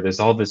things where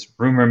there's all this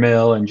rumor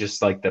mill and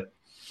just like the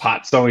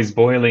pot's always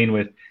boiling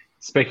with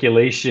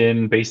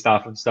speculation based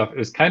off of stuff. It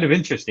was kind of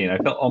interesting. I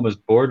felt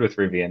almost bored with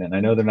Rivian, and I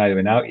know they're not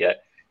even out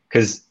yet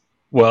because,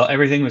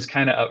 everything was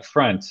kind of up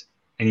front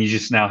and you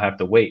just now have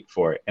to wait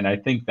for it. And I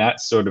think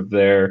that's sort of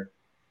their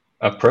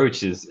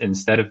approach, is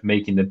instead of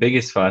making the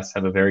biggest fuss,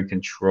 have a very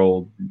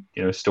controlled,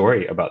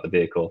 story about the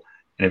vehicle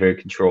and a very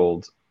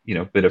controlled,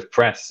 bit of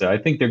press. So I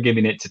think they're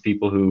giving it to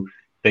people who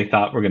they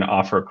thought were going to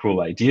offer a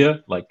cool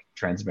idea, like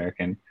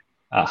Trans-American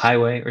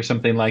Highway or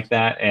something like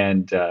that,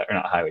 and or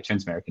not Highway,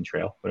 Trans-American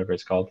Trail, whatever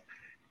it's called,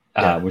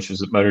 which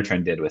was what Motor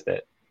Trend did with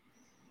it.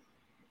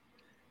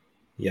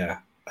 Yeah,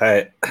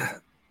 I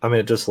mean,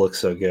 it just looks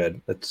so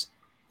good.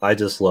 I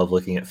just love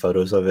looking at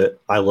photos of it.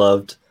 I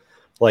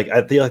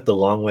feel like the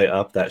Long Way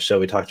Up, that show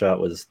we talked about,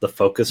 was the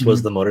focus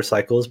was the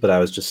motorcycles, but I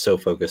was just so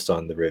focused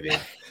on the Rivian.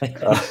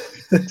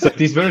 So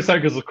these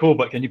motorcycles are cool,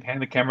 but can you pan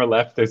the camera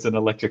left? There's an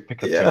electric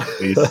pickup truck,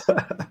 please.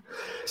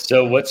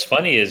 So what's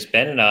funny is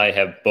Ben and I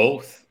have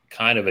both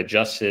kind of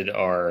adjusted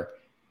our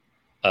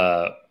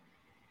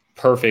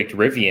perfect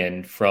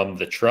Rivian from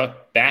the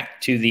truck back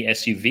to the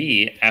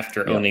SUV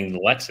after owning the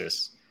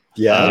Lexus.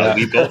 Yeah,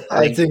 we both.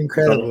 It's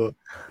incredible.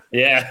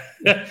 Yeah,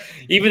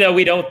 even though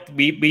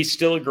we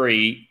still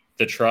agree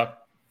the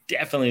truck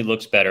definitely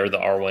looks better, the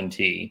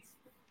R1T,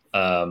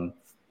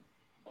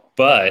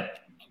 but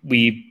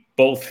we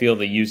both feel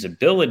the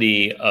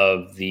usability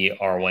of the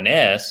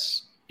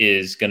R1S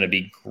is going to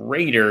be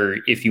greater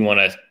if you want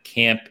to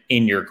camp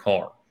in your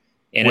car.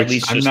 And Which at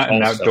least I'm just not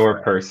an haul stuff outdoor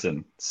around.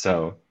 person,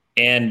 so.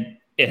 And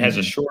it has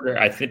a shorter,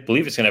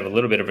 believe it's going to have a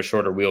little bit of a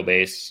shorter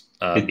wheelbase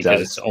because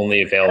does. it's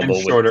only available And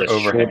with shorter the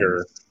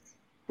shorter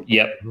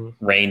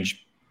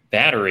range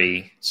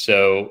battery.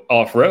 So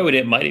off-road,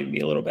 it might even be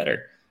a little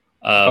better.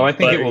 I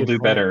think but it will do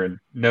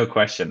better, no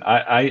question.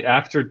 I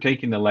after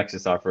taking the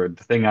Lexus off-road,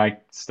 the thing I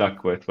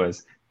stuck with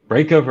was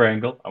breakover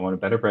angle. I want a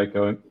better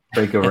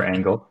breakover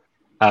angle,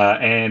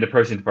 and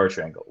approach and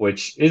departure angle,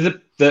 which is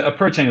the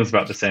approach angle is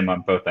about the same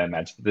on both, I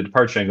imagine. But the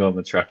departure angle on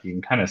the truck, you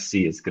can kind of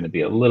see is going to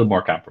be a little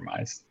more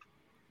compromised.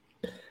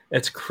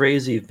 it's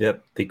crazy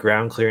that the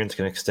ground clearance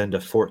can extend to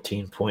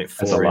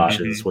 14.4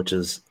 inches, which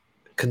is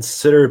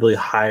considerably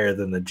higher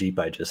than the Jeep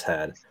I just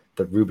had,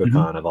 the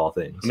Rubicon of all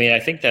things. I mean, I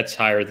think that's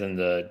higher than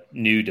the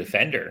new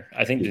Defender.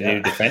 I think the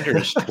new Defender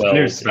is 12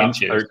 There's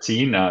about inches.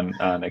 13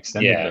 on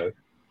extended Yeah. mode.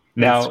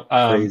 Now,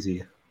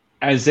 crazy.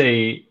 as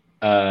a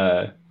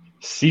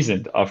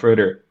seasoned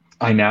off-roader,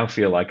 I now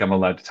feel like I'm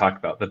allowed to talk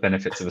about the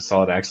benefits of a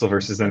solid axle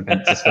versus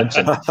independent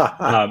suspension.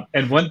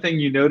 And one thing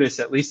you notice,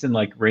 at least in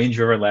like Range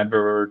Rover, Land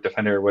Rover,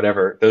 Defender, or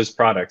whatever, those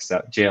products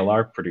that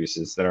JLR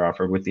produces that are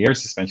offered with the air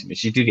suspension,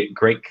 is you do get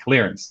great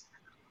clearance.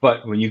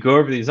 But when you go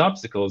over these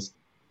obstacles,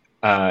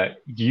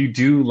 you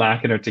do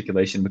lack in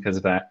articulation because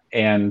of that.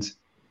 And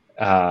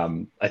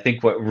I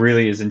think what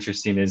really is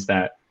interesting is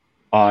that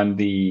on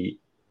the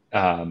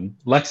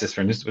Lexus,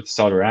 for instance, with the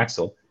solid rear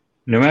axle,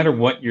 no matter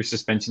what your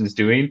suspension is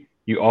doing,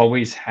 you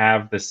always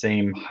have the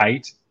same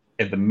height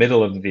at the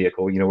middle of the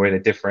vehicle, where the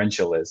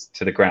differential is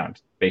to the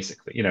ground,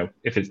 basically,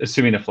 if it's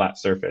assuming a flat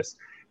surface.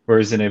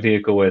 Whereas in a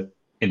vehicle with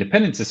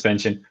independent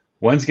suspension,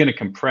 one's going to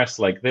compress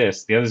like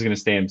this, the other's going to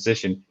stay in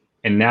position.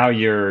 And now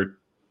your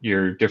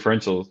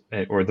differential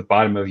or the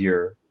bottom of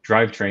your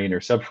drivetrain or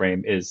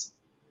subframe is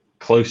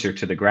closer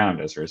to the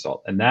ground as a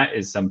result. And that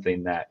is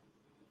something that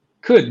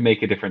could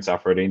make a difference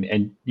off-roading.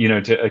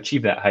 And, to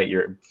achieve that height,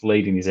 you're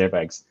inflating these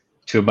airbags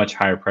to a much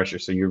higher pressure.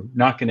 So you're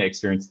not going to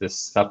experience this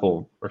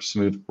supple or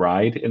smooth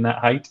ride in that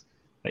height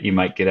that you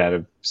might get out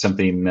of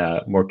something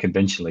more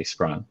conventionally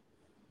sprung.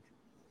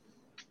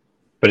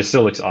 But it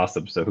still looks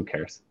awesome, so who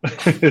cares?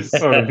 It's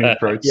sort of the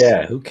approach.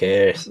 Yeah, who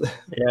cares?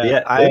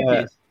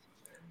 Yeah,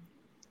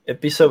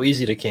 it'd be so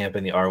easy to camp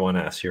in the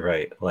R1S. You're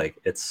right. Like,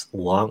 it's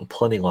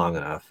plenty long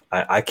enough.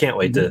 I can't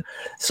wait to.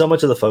 So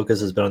much of the focus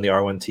has been on the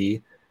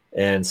R1T,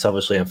 and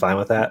selfishly, I'm fine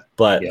with that.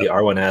 But the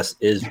R1S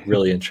is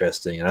really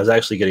interesting. And I was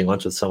actually getting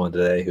lunch with someone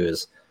today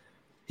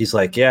he's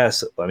like,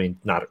 yes, I mean,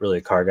 not really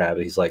a car guy,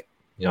 but he's like,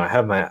 I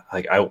have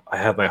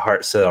my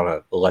heart set on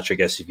an electric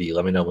SUV.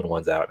 Let me know when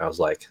one's out. And I was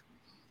like,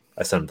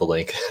 I sent him the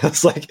link. I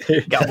was like,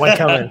 got one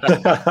coming.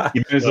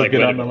 You may as well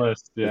get on the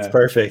list. Yeah. It's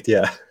perfect.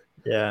 Yeah.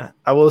 Yeah.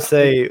 I will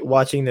say,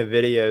 watching the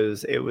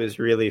videos, it was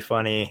really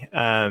funny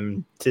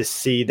to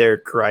see their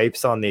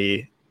gripes on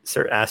the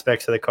certain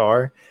aspects of the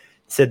car.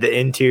 Said the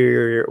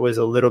interior was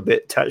a little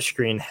bit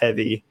touchscreen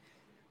heavy.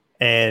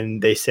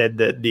 And they said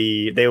that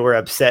they were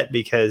upset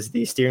because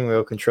the steering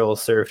wheel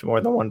controls served more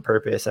than one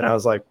purpose. And I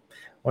was like,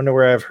 wonder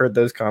where I've heard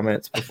those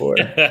comments before.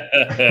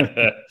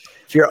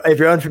 If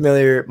you're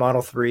unfamiliar,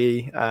 Model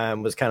 3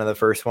 was kind of the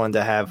first one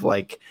to have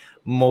like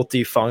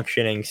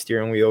multi-functioning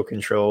steering wheel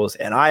controls,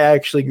 and I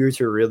actually grew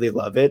to really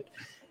love it.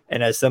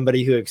 And as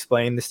somebody who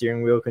explained the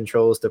steering wheel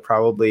controls to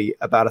probably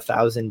about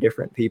 1,000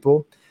 different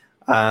people,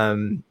 a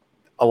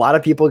lot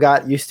of people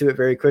got used to it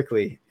very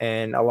quickly,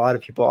 and a lot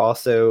of people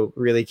also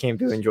really came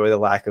to enjoy the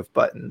lack of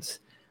buttons.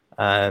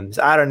 So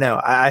I don't know.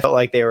 I felt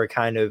like they were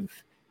kind of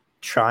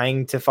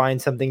trying to find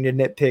something to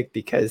nitpick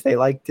because they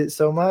liked it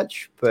so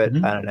much, but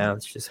I don't know.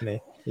 It's just me.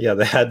 Yeah,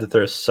 they had to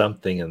throw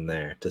something in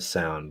there to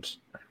sound,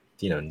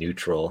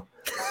 neutral.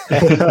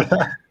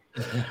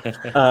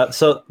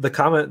 So the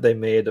comment they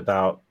made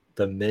about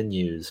the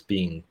menus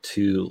being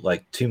too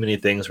many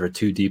things were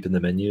too deep in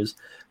the menus,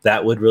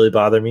 that would really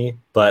bother me,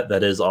 but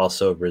that is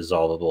also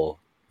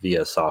resolvable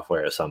via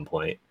software at some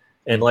point.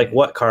 And like,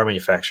 what car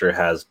manufacturer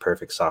has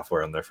perfect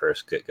software on their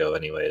first get-go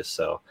anyways?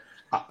 So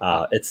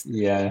it's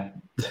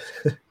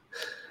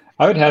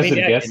I would hazard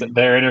a guess that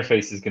their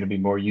interface is going to be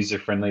more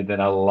user-friendly than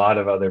a lot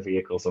of other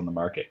vehicles on the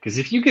market. Because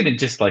if you get in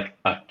just like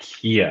a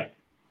Kia,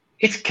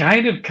 it's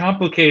kind of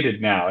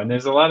complicated now, and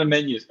there's a lot of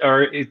menus.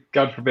 Or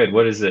God forbid,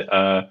 what is it?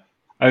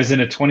 I was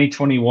in a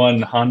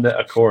 2021 Honda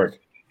Accord,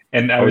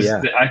 and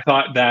I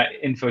thought that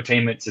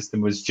infotainment system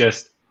was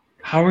just,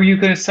 how are you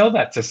going to sell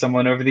that to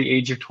someone over the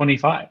age of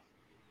 25?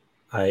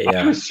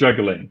 I was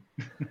struggling.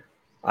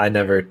 I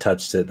never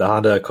touched it. The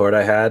Honda Accord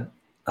I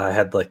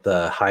had like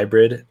the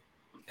hybrid,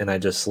 and I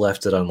just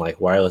left it on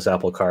like wireless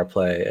Apple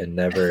CarPlay and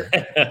never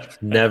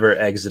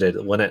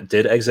exited. When it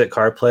did exit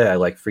CarPlay, I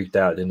like freaked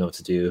out, didn't know what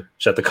to do.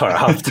 Shut the car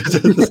off.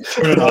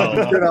 Turn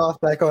it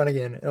off, back on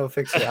again. It'll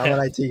fix it. I'm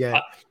an IT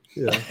guy.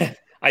 Yeah.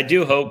 I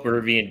do hope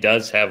Rivian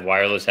does have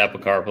wireless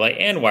Apple CarPlay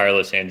and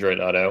wireless Android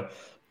Auto,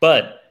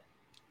 but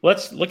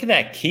let's look at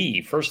that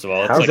key. First of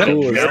all, it's like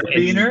cool. a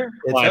carabiner.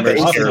 I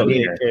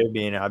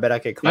bet I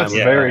could climb. That's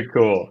very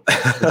cool.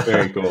 That's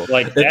very cool.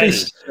 Like, that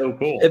is so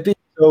cool. It'd be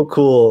so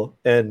cool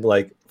and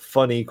like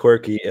funny,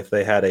 quirky if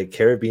they had a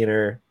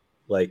carabiner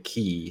like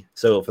key.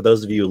 So for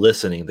those of you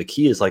listening, the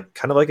key is like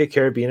kind of like a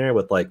carabiner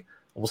with like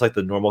almost like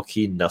the normal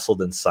key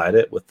nestled inside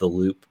it with the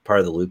loop, part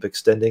of the loop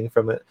extending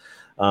from it.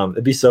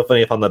 It'd be so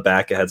funny if on the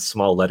back it had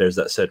small letters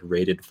that said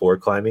rated for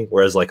climbing,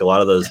 whereas like a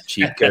lot of those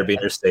cheap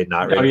carabiners say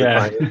not rated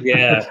for climbing.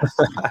 Yeah.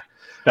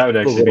 That would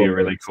actually be a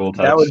really cool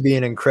touch. That would be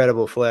an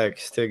incredible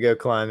flex to go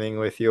climbing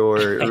with your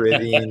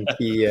Rivian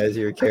key as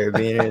your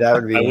carabiner. That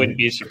would be. I wouldn't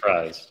be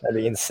surprised. That'd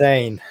be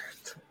insane.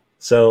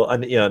 So,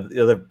 the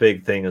other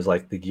big thing is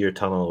like the gear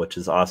tunnel, which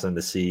is awesome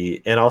to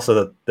see, and also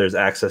that there's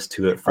access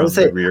to it from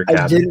the rear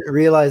cabin. I didn't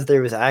realize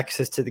there was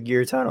access to the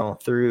gear tunnel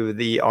through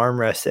the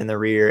armrest in the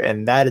rear,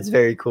 and that is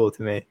very cool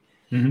to me.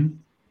 Mm-hmm.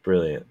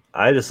 Brilliant.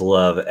 I just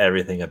love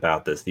everything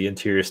about this, the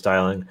interior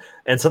styling.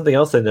 And something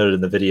else I noted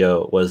in the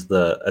video was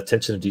the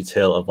attention to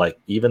detail of like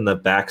even the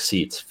back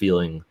seats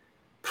feeling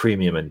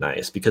premium and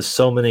nice, because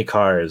so many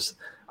cars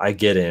I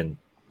get in,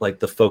 like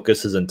the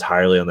focus is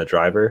entirely on the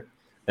driver.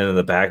 And then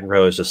the back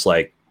row is just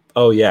like,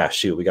 oh yeah,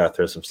 shoot, we got to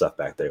throw some stuff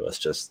back there. Let's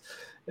just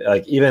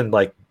like, even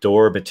like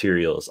door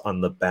materials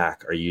on the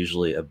back are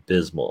usually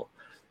abysmal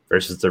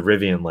versus the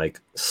Rivian,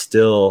 like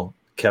still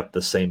kept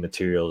the same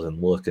materials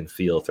and look and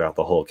feel throughout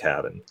the whole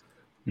cabin.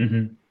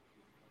 Mm-hmm.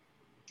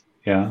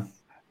 Yeah.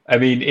 I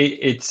mean,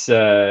 it's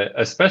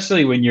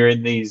especially when you're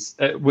in these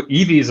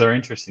EVs are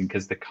interesting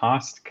because the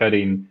cost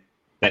cutting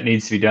that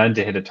needs to be done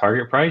to hit a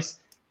target price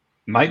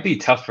might be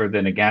tougher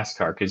than a gas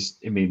car because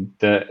I mean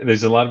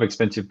there's a lot of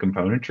expensive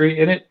componentry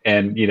in it,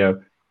 and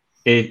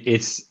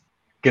it's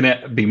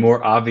gonna be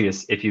more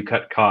obvious if you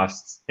cut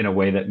costs in a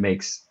way that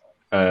makes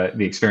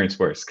the experience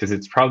worse, because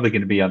it's probably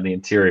going to be on the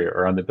interior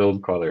or on the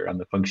build quality or on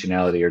the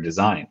functionality or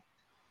design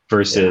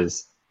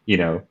versus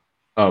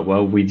oh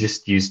well, we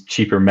just use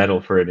cheaper metal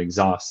for an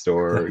exhaust,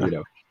 or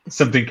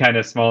something kind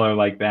of smaller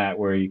like that,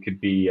 where you could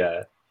be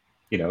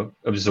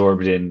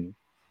absorbed in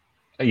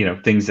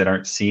things that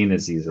aren't seen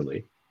as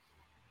easily.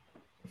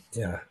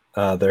 Yeah,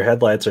 their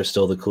headlights are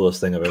still the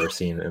coolest thing I've ever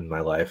seen in my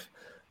life.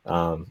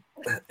 And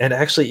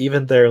actually,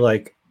 even their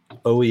like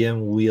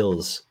OEM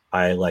wheels,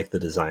 I like the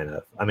design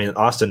of. I mean,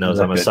 Austin knows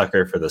I'm a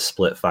sucker for the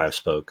split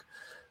 5-spoke,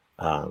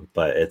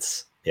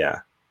 but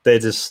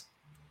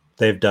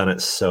they've done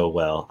it so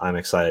well. I'm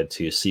excited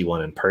to see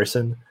one in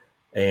person,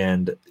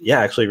 and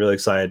actually really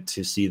excited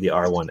to see the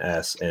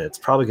R1S, and it's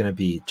probably going to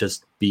be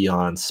just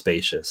beyond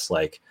spacious.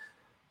 Like,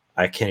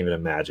 I can't even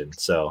imagine.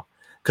 So,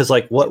 because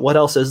like what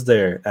else is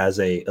there as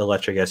a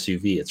electric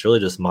SUV? It's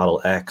really just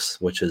Model X,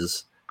 which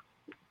is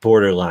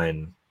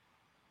borderline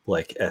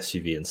like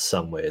SUV in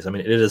some ways. I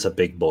mean, it is a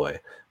big boy.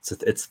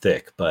 It's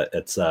thick, but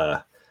it's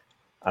I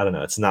don't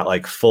know. It's not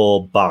like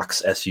full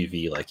box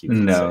SUV like you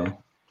can say.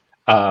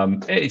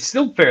 It's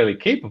still fairly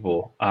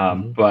capable,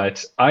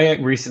 but I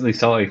recently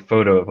saw a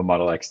photo of a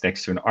Model X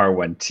next to an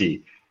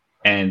R1T,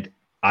 and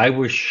I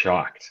was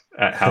shocked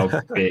at how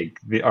big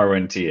the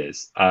R1T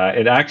is.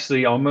 It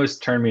actually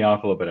almost turned me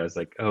off a little bit. I was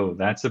like, oh,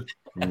 that's a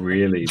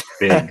really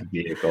big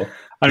vehicle.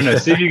 I don't know.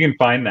 See if you can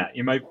find that.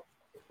 It might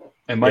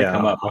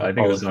come up. I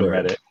think it was on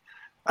Reddit.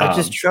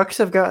 Trucks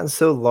have gotten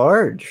so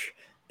large.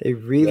 They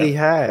really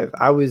have.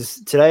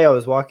 Today I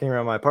was walking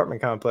around my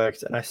apartment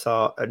complex and I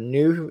saw a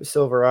new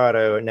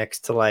Silverado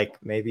next to like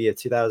maybe a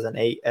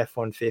 2008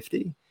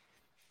 F-150,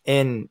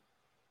 and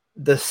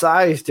the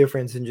size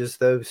difference in just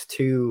those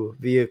two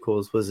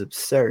vehicles was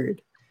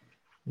absurd.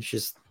 It's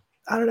just,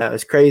 I don't know,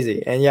 it's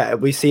crazy.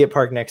 And we see it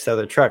parked next to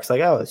other trucks,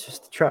 like, oh, it's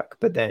just a truck.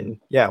 But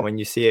then when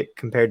you see it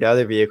compared to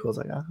other vehicles,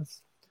 like, oh,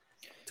 it's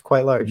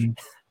quite large.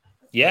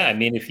 Yeah, I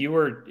mean, if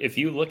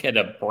you look at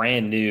a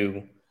brand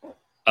new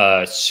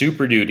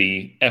Super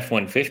Duty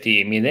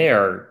F-150, I mean, they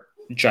are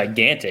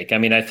gigantic. I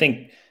mean, I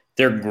think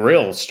their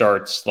grill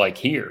starts like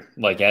here,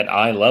 like at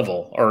eye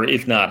level, or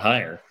if not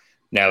higher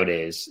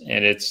nowadays.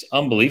 And it's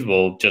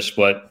unbelievable just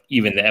what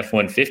even the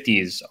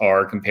F-150s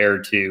are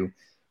compared to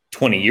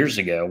 20 years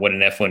ago, what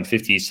an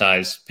F-150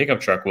 size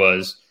pickup truck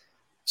was.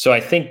 So I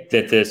think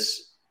that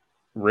this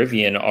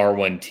Rivian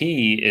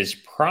R1T is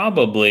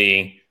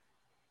probably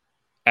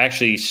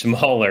actually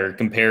smaller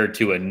compared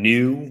to a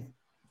new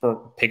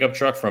pickup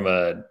truck from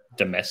a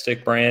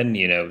domestic brand,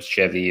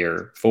 Chevy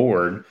or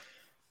Ford.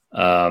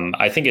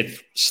 I think it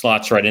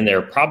slots right in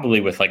there,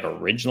 probably with like a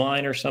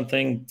Ridgeline or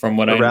something, from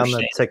what I understand.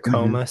 Around the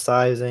Tacoma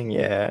sizing,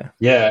 yeah.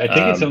 Yeah, I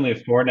think it's only a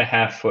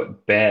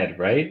 4.5-foot bed,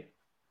 right?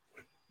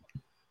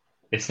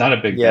 It's not a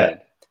big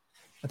bed.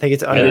 I think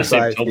it's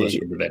undersized. Told us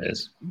what the bed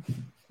is.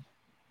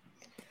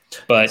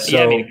 But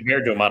I mean,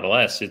 compared to a Model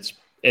S,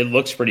 it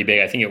looks pretty big.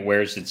 I think it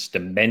wears its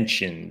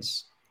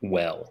dimensions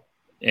well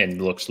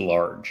and looks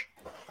large.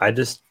 I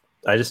just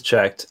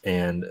checked,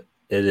 and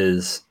it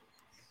is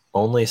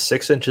only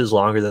 6 inches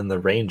longer than the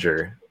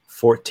Ranger,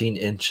 14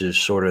 inches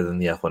shorter than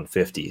the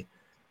F-150.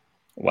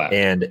 Wow.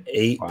 And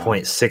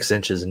 8.6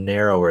 inches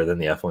narrower than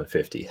the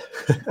F-150.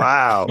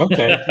 Wow.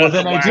 Okay. Well,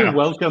 then I do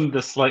welcome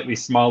the slightly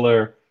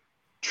smaller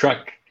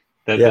truck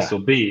that this will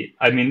be.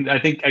 I mean, I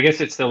guess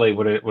it's still a,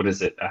 what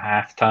is it, a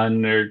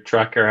half-ton or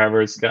truck or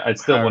however it's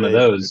still one of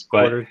those.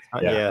 But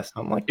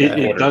something like that.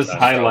 It does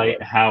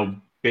highlight how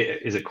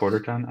big. Is it quarter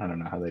ton? I don't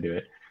know how they do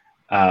it.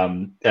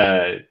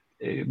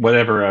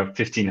 Whatever a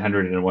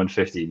 1500 and a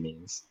 150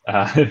 means.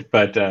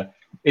 But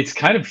it's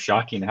kind of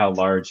shocking how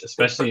large,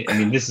 especially, I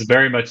mean, this is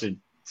very much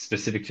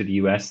specific to the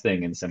US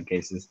thing in some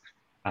cases.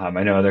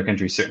 I know other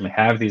countries certainly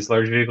have these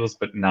large vehicles,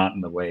 but not in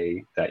the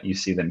way that you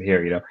see them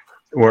here.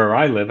 Where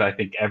I live, I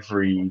think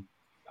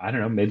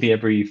maybe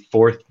every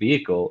fourth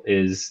vehicle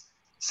is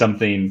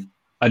something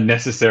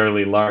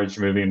unnecessarily large,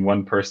 moving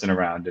one person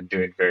around and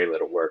doing very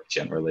little work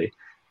generally.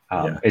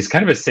 It's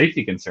kind of a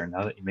safety concern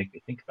now that you make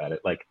me think about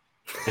it. Like,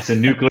 it's a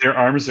nuclear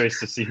arms race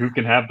to see who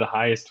can have the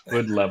highest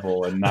hood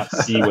level and not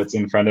see what's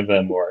in front of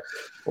them, or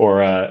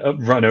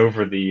run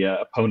over the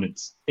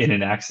opponents in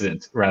an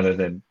accident rather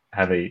than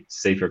have a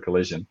safer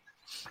collision.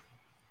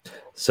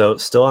 So,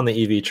 still on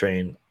the EV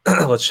train,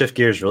 let's shift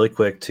gears really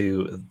quick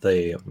to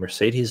the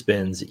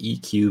Mercedes-Benz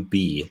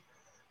EQB,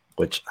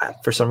 which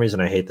for some reason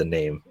I hate the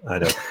name. I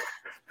don't.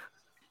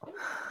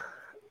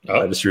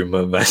 I just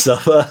removed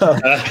myself.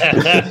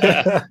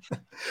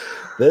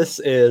 This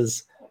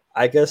is,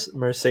 I guess,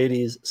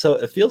 Mercedes. So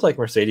it feels like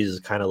Mercedes is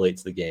kind of late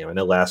to the game. I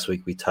know last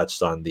week we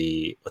touched on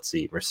the,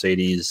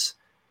 Mercedes.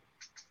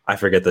 I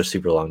forget their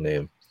super long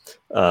name.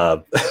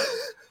 But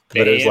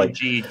it was like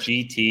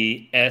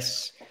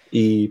GTS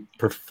E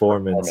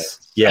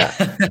Performance. Yeah.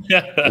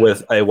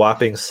 With a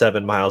whopping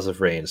 7 miles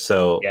of range.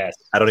 So yes.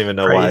 I don't even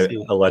know why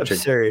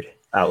electric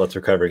outlets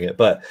are covering it.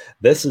 But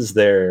this is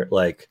their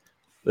like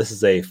This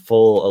is a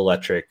full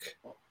electric.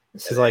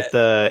 This is like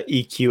the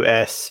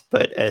EQS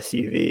but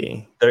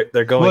SUV.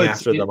 They're going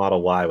after the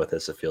Model Y with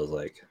this. It feels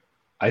like.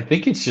 I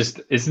think it's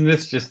just, isn't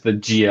this just the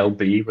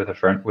GLB with a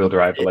front wheel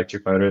drive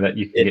electric motor that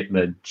you can get in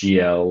the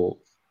GLA?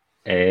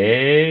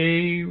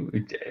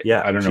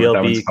 Yeah, I don't know GLB what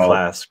that one's called.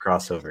 class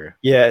crossover.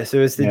 Yeah, so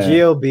it's the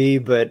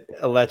GLB but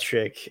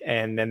electric,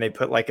 and then they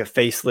put like a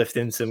facelift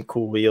and some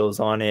cool wheels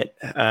on it.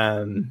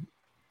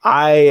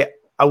 I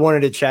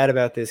wanted to chat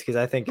about this because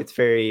I think it's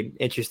very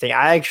interesting.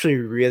 I actually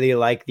really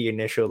like the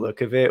initial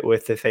look of it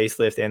with the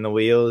facelift and the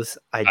wheels.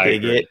 I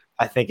dig it.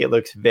 I think it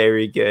looks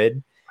very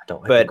good. I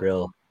don't like the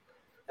grill.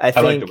 I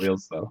like the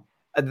wheels though.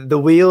 The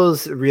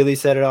wheels really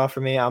set it off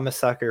for me. I'm a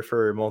sucker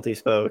for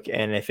multi-spoke,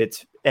 and if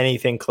it's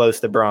anything close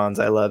to bronze,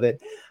 I love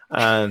it.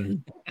 I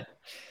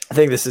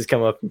think this has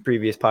come up in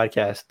previous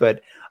podcasts,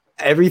 but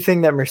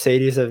everything that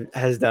Mercedes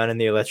has done in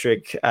the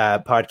electric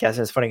podcast, and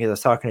it's funny because I was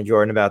talking to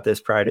Jordan about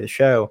this prior to the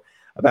show,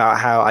 about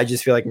how I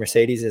just feel like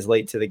Mercedes is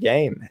late to the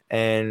game.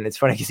 And it's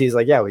funny because he's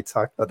like, yeah, we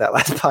talked about that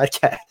last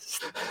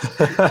podcast.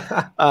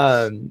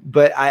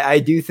 But I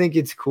do think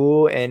it's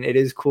cool, and it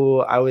is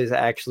cool. I was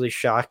actually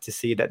shocked to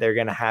see that they're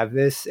going to have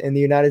this in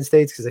the United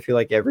States, because I feel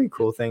like every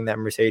cool thing that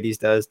Mercedes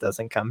does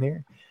doesn't come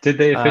here. Did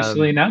they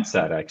officially announce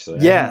that, actually?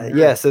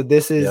 Yeah. So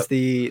this is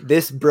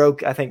this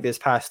broke, I think, this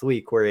past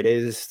week, where it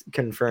is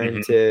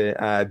confirmed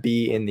to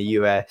be in the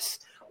US,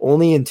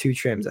 only in 2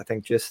 trims. I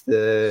think just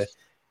the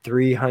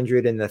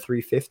 300 and the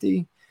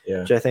 350,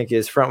 which I think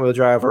is front wheel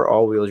drive or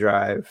all wheel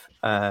drive.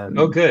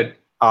 Good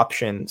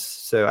options.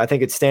 So I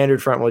think it's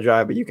standard front wheel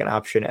drive, but you can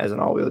option it as an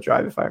all wheel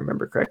drive, if I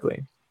remember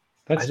correctly.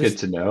 That's good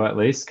to know, at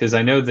least, because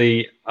I know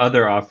the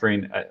other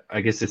offering,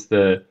 I guess it's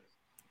the,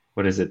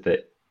 what is it,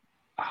 that,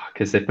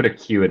 because they put a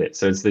Q in it,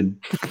 so it's the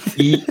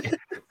E.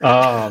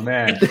 Oh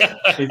man,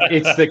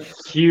 it's the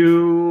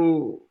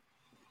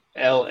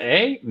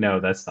QLA. No,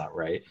 that's not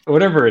right.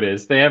 Whatever it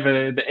is, they have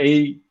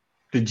the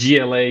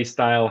GLA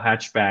style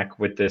hatchback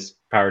with this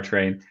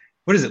powertrain.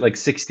 What is it, like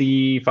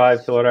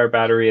 65 kilowatt-hour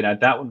battery? And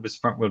that one was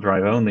front wheel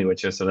drive only,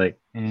 which is like,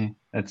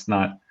 that's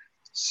not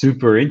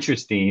super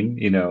interesting,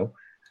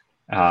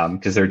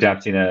 because they're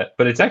adapting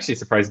but it's actually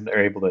surprising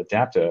they're able to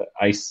adapt a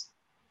ICE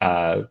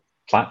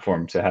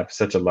platform to have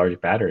such a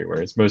large battery,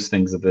 whereas most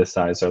things of this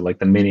size are like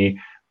the Mini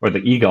or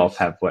the e-Golf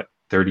have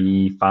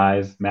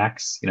 35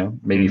 max,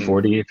 maybe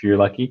 40 if you're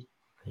lucky.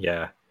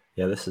 Yeah,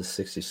 this is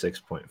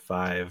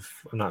 66.5.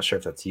 I'm not sure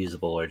if that's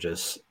usable or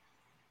just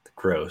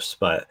gross,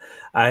 but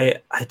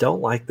I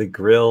don't like the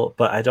grill,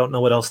 but I don't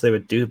know what else they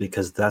would do,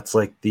 because that's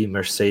like the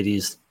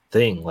Mercedes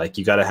thing. Like,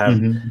 you got to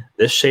have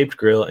this shaped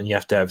grill, and you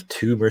have to have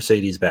 2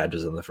 Mercedes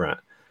badges in the front.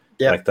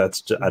 Yeah, like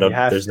that's just,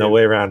 there's no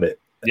way around it.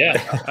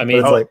 Yeah, I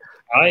mean,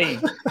 I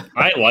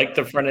like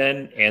the front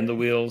end and the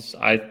wheels.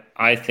 I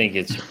think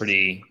it's a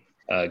pretty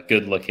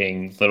good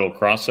looking little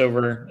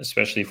crossover,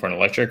 especially for an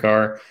electric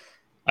car.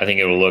 I think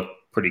it will look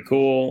pretty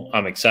cool.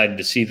 I'm excited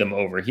to see them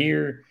over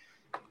here.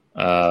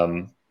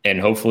 And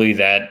hopefully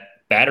that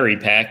battery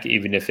pack,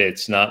 even if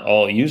it's not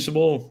all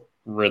usable,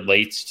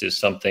 relates to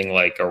something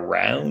like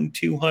around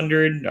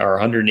 200 or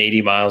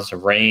 180 miles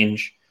of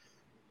range.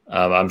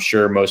 I'm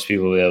sure most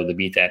people will be able to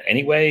beat that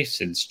anyway,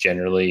 since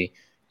generally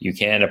you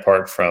can,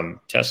 apart from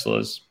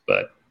Teslas.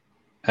 But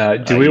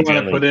do we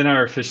want to put in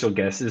our official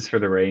guesses for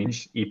the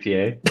range,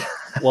 EPA?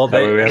 Well,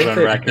 we have it on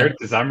record,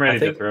 because I'm ready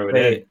to throw it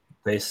in.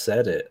 They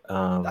said it.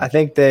 I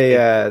think they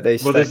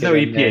well, there's no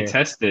EPA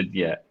tested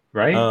yet,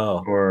 right?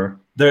 Oh, or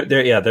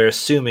they're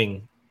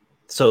assuming.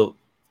 So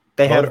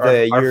they have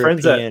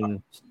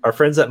our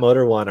friends at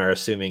Motor One are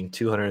assuming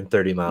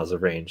 230 miles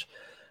of range.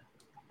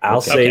 I'll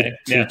say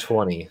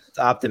 220. It's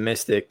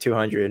optimistic,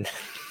 200.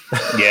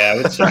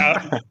 Yeah,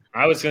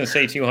 I was going to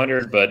say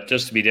 200, but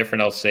just to be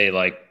different, I'll say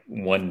like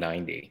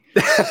 190.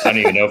 I don't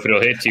even know if it'll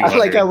hit 200. I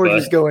like how we're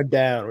just going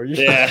down.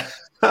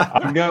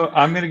 I'll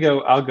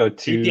go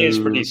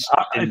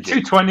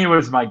 220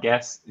 was my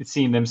guess.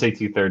 Seeing them say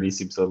 230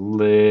 seems a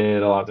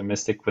little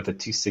optimistic with a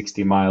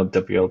 260 mile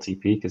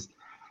WLTP, because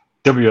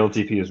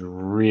WLTP is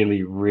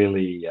really,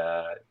 really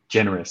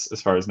generous as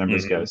far as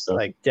numbers go. So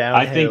like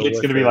I think it's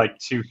going to be like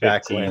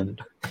 215.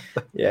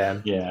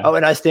 Yeah. Oh,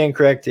 and I stand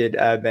corrected,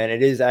 Ben.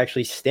 It is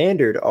actually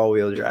standard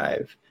all-wheel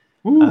drive.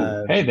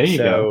 Ooh, hey, there you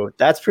go. So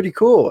that's pretty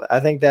cool. I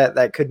think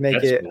that could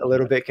make it a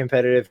little bit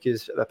competitive,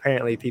 because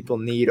apparently people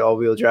need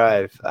all-wheel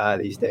drive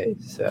these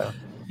days. So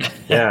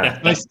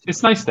yeah,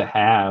 it's nice to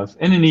have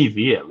in an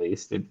EV at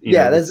least.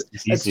 It's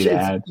easy to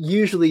add.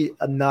 Usually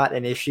not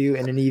an issue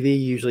in an EV.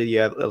 Usually you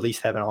at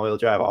least have an all-wheel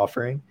drive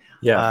offering.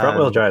 Yeah, front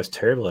wheel drive is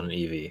terrible in an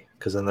EV,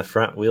 because then the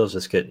front wheels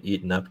just get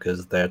eaten up,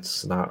 because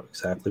that's not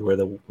exactly where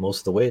most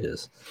of the weight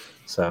is.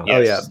 So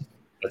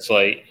it's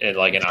like an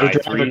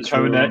i3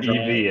 Kona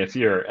EV. If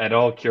you're at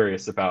all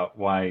curious about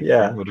why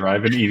front wheel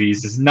drive in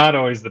EVs is not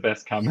always the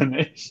best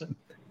combination,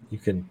 you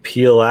can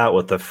peel out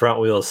with the front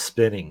wheels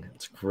spinning.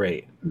 It's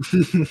great.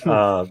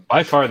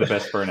 By far the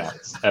best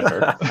burnouts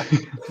ever.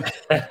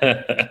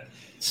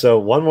 So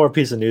one more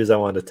piece of news I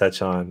wanted to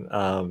touch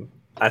on.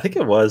 I think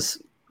it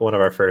was one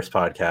of our first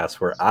podcasts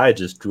where I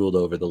just drooled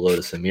over the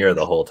Lotus Emira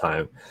the whole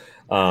time.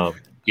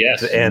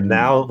 Yes. And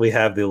now we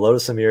have the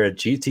Lotus Emira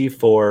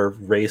GT4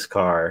 race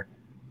car,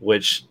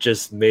 which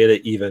just made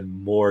it even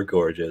more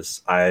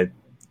gorgeous. I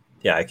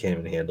can't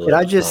even handle it. Can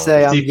I just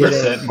say I'm 50%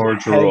 getting more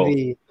drool.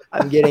 heavy.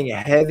 I'm getting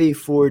heavy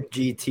Ford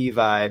GT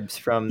vibes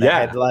from the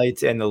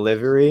headlights and the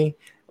livery.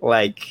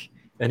 Like,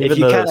 and even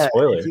the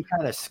spoiler. If you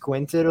kind of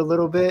squint it a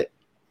little bit,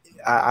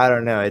 I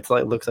don't know. It's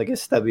like looks like a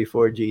stubby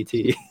Ford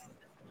GT.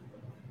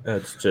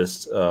 It's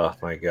just, oh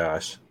my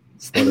gosh.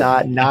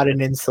 Not an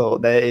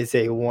insult. That is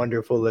a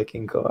wonderful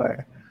looking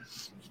car.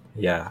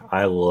 Yeah,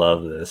 I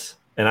love this.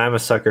 And I'm a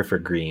sucker for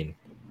green.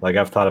 Like,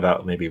 I've thought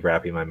about maybe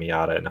wrapping my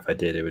Miata, and if I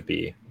did, it would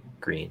be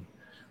green.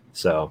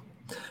 So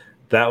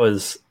that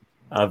was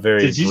a very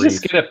Did you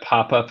just get a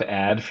pop-up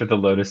ad for the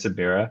Lotus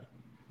Emira?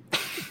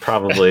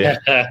 Probably.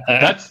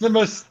 That's the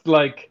most,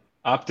 like,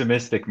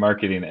 optimistic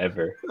marketing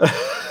ever.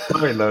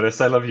 Sorry,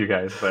 Lotus. I love you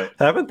guys, but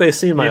haven't they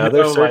seen my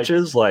other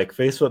searches, like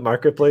Facebook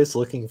Marketplace,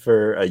 looking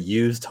for a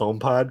used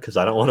HomePod because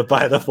I don't want to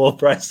buy the full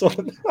price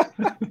one?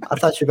 I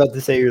thought you were about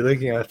to say you're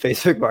looking at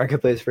Facebook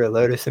Marketplace for a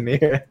Lotus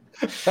Emira.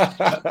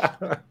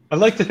 I'd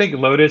like to think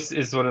Lotus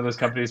is one of those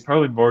companies,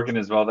 probably Morgan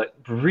as well, that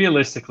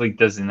realistically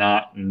does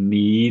not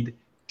need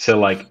to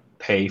like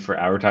pay for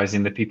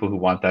advertising. The people who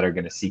want that are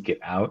going to seek it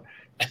out.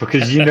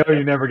 Because you know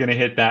you're never going to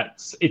hit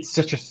that. It's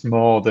such a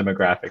small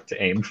demographic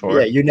to aim for.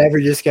 Yeah, you're never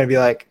just going to be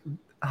like,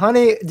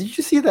 honey, did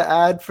you see the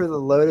ad for the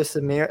Lotus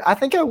Emira? I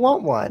think I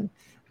want one.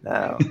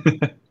 No,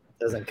 it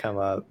doesn't come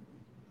up.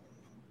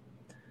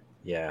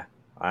 Yeah,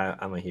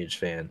 I'm a huge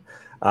fan.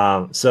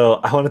 So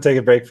I want to take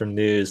a break from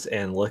news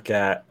and look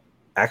at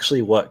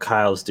actually what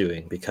Kyle's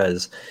doing,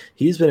 because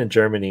he's been in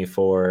Germany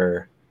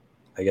for,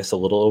 I guess, a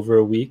little over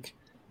a week.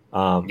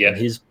 And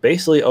he's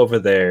basically over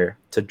there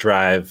to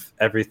drive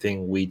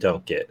everything we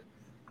don't get,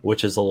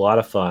 which is a lot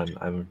of fun.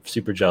 I'm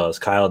super jealous.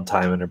 Kyle and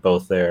Timon are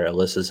both there.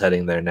 Alyssa's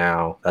heading there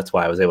now. That's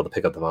why I was able to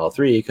pick up the Model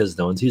 3, because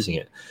no one's using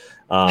it.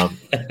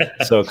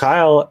 So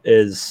Kyle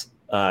is,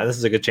 this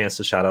is a good chance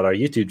to shout out our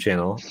YouTube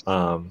channel,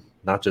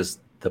 not just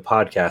the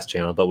podcast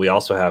channel, but we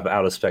also have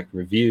Out of Spec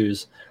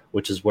Reviews,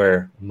 which is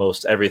where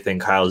most everything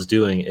Kyle's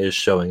doing is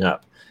showing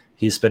up.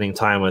 He's spending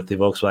time with the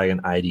Volkswagen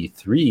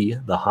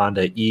ID3, the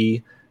Honda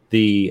E,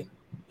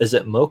 is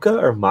it Mocha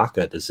or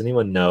Maka? Does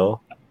anyone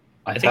know?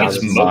 I think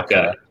it's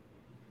Mocha.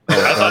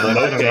 I thought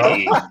Mocha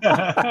E.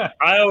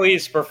 I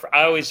always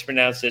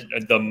pronounce it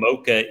the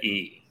Mocha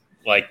E.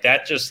 Like,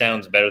 that just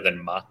sounds better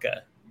than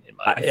Maka.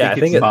 I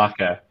think it's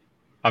Maka.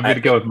 I'm going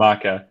to go with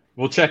Maka.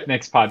 We'll check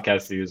next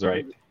podcast to use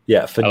right.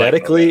 Yeah,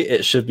 phonetically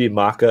it should be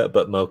Maka,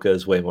 but Mocha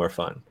is way more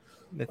fun.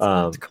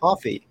 It's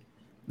coffee.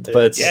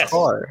 But it's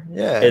car.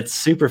 Yeah. It's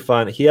super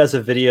fun. He has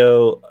a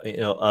video,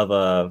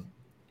 of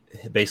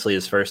basically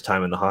his first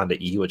time in the Honda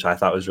E, which I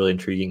thought was really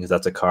intriguing because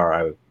that's a car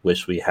I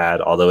wish we had,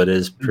 although it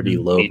is pretty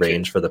low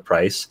range for the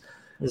price.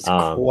 It's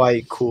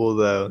quite cool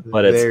though.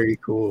 But very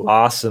cool.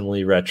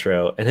 Awesomely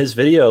retro. And his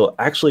video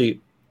actually,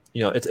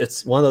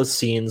 it's one of those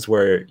scenes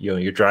where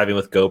you're driving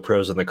with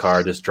GoPros in the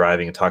car, just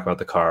driving and talking about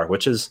the car,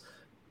 which is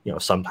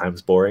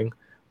sometimes boring.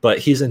 But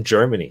he's in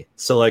Germany,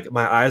 so like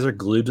my eyes are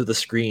glued to the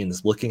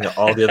screens, looking at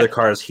all the other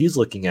cars he's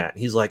looking at.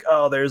 He's like,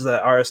 "Oh, there's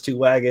that RS2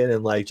 wagon,"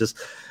 and like just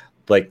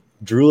like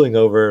drooling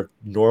over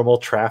normal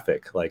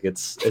traffic. Like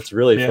it's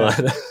really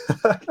fun.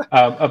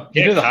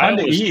 The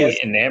Honda E is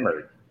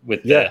enamored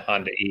with the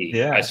Honda E.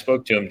 Yeah. I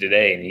spoke to him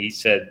today, and he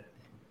said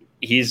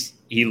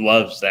he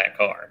loves that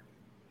car.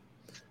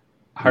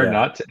 Hard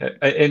not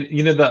to.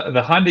 And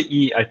the Honda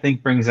E, I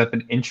think, brings up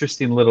an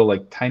interesting little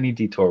like tiny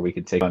detour we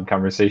could take on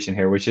conversation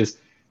here, which is,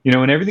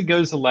 when everything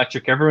goes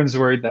electric, everyone's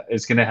worried that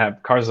it's going to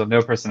have cars with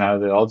no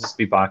personality. They'll all just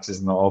be boxes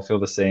and they'll all feel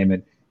the same.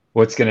 And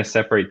what's going to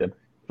separate them?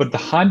 But the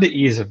Honda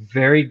E is a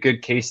very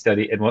good case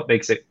study in what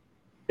makes it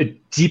a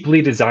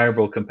deeply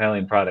desirable,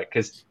 compelling product.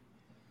 Because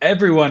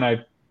everyone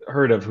I've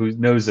heard of who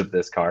knows of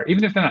this car,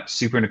 even if they're not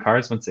super into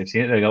cars, once they've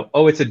seen it, they go,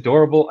 "Oh, it's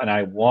adorable and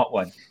I want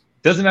one."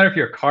 Doesn't matter if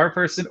you're a car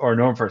person or a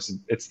normal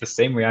person. It's the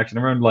same reaction.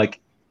 Everyone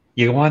like,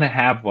 you want to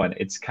have one.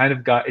 It's kind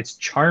of it's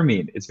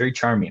charming. It's very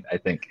charming, I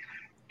think.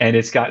 And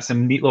it's got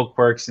some neat little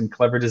quirks and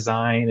clever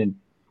design. And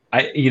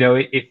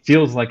it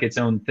feels like its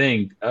own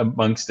thing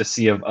amongst a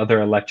sea of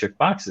other electric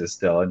boxes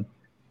still. And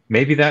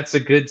maybe that's a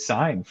good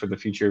sign for the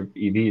future of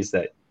EVs,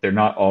 that they're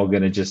not all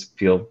going to just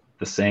feel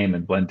the same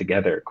and blend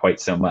together quite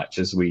so much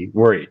as we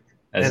worry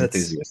as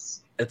enthusiasts.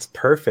 It's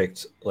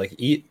perfect. Like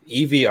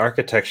EV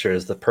architecture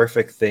is the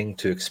perfect thing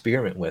to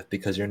experiment with,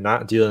 because you're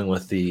not dealing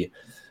with the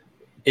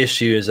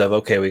issues of,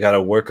 okay, we got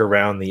to work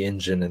around the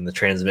engine and the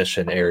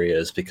transmission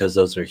areas because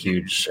those are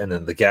huge. And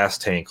then the gas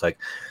tank, like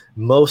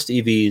most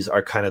EVs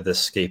are kind of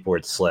this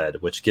skateboard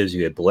sled, which gives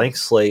you a blank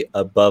slate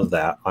above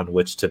that on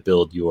which to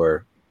build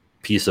your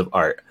piece of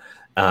art.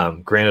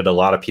 Granted, a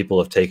lot of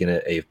people have taken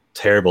it a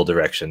terrible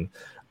direction,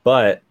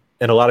 and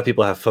a lot of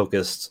people have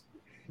focused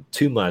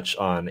too much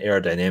on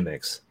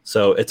aerodynamics.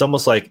 So it's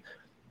almost like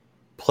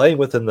playing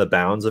within the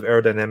bounds of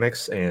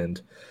aerodynamics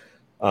and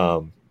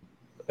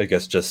I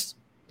guess just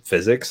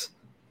physics.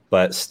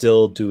 but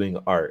still doing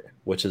art,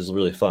 which is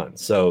really fun.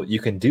 So you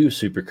can do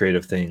super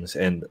creative things.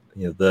 And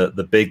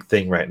the big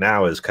thing right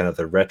now is kind of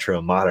the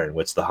retro modern,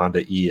 which the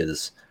Honda E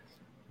is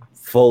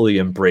fully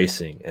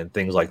embracing, and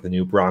things like the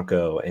new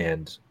Bronco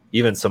and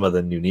even some of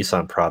the new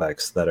Nissan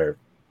products that are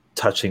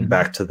touching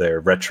back to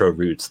their retro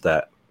roots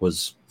that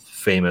was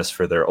famous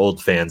for their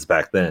old fans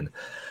back then.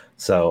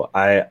 So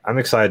I'm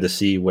excited to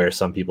see where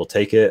some people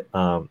take it.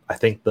 I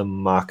think the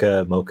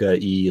Mocha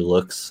E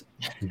looks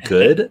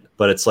good,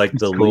 but it's like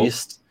the cool.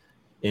 least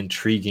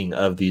intriguing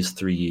of these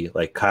three.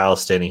 Like Kyle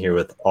standing here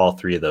with all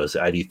three of those,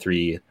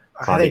 ID3,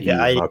 Honda I think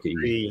the E, Mocha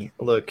ID3 E.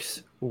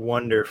 looks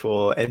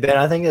wonderful. And Ben,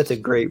 I think that's a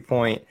great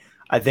point.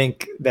 I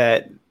think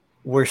that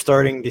we're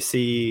starting to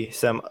see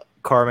some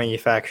car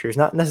manufacturers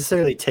not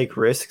necessarily take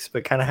risks,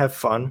 but kind of have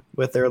fun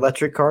with their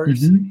electric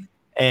cars.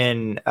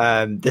 And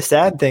the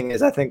sad thing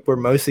is, I think we're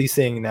mostly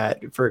seeing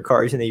that for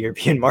cars in the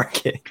European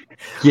market.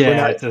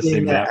 Yeah, it does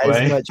seem that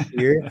way. As much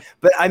here.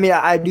 But I mean,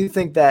 I do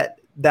think that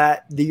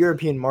the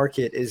European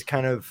market is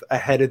kind of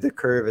ahead of the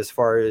curve as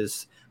far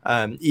as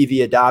EV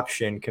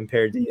adoption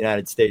compared to the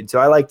United States. So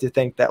I like to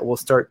think that we'll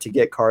start to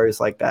get cars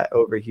like that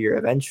over here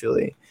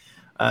eventually.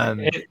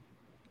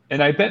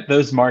 And I bet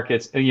those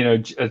markets,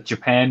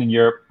 Japan and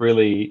Europe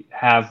really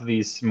have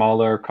these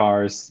smaller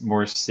cars,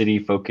 more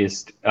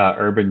city-focused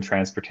urban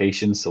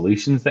transportation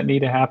solutions that need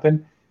to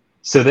happen.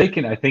 So they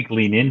can, I think,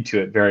 lean into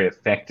it very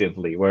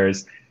effectively.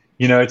 Whereas,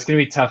 it's going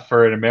to be tough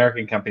for an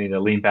American company to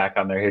lean back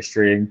on their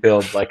history and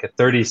build like a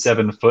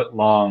 37-foot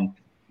long,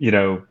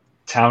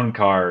 town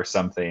car or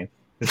something.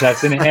 Because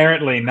that's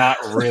inherently not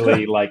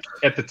really like,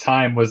 at the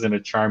time, wasn't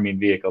a charming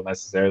vehicle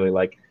necessarily.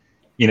 Like,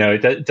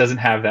 it doesn't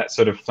have that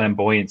sort of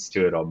flamboyance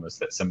to it almost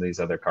that some of these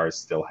other cars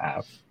still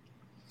have.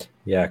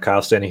 Yeah,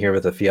 Kyle standing here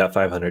with a Fiat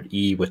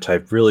 500e, which I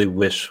really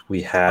wish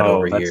we had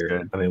over here.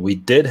 Good. I mean, we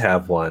did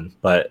have one,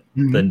 but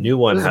the new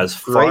one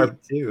has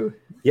great too.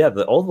 Yeah,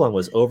 the old one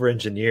was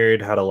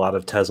over-engineered, had a lot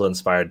of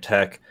Tesla-inspired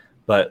tech,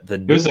 but the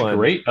new one... It was a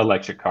great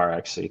electric car,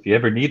 actually. If you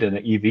ever need an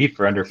EV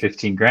for under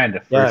 15 grand,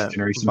 a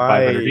first-generation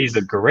 500e is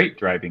a great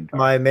driving car.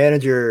 My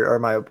manager, or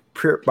my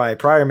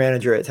prior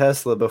manager at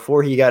Tesla,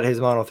 before he got his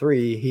Model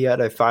 3, he had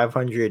a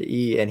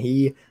 500e, and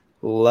he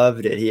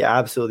loved it. He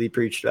absolutely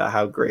preached about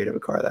how great of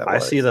a car that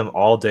was. I see them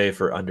all day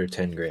for under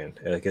 10 grand.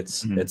 Like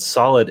it's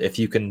solid if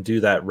you can do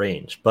that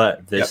range,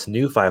 but this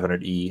new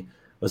 500e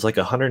was like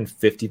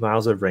 150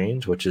 miles of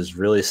range, which is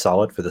really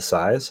solid for the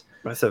size.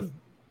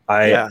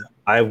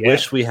 I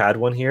wish we had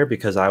one here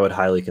because I would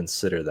highly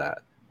consider that.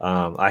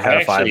 I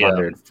had a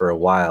 500 for a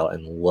while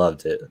and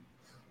loved it.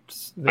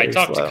 I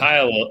talked to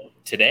Kyle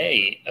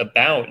today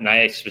about, and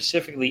I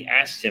specifically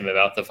asked him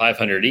about the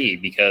 500e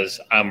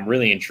because I'm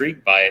really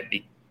intrigued by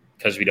it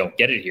because we don't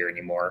get it here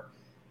anymore.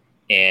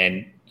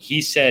 And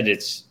he said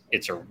it's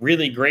a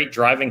really great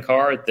driving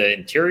car. The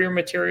interior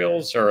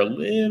materials are a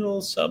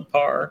little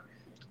subpar.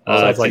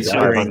 It's like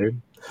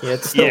 500.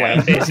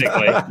 Yeah,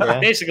 basically.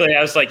 Basically,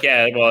 I was like,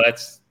 well,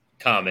 that's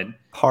common.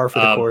 Par for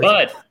the course.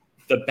 But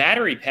the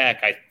battery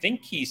pack, I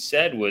think he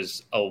said,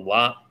 was a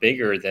lot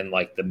bigger than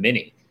like the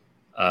Mini.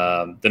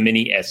 The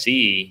Mini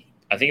SE,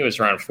 I think it was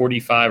around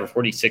 45 or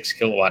 46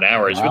 kilowatt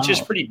hours, which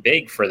is pretty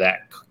big for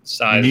that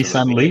size.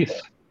 Nissan Leaf.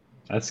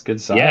 That's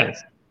good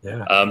size.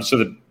 Yeah.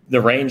 So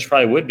the range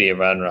probably would be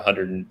around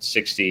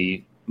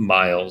 160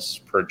 miles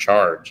per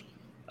charge.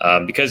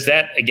 Because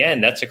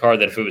that's a car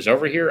that if it was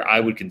over here,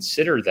 I would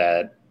consider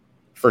that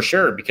for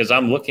sure, because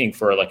I'm looking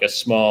for like a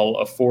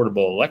small,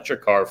 affordable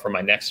electric car for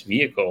my next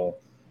vehicle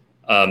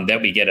that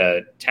we get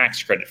a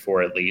tax credit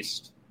for at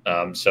least.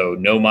 So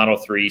no Model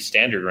 3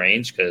 standard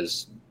range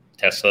because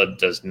Tesla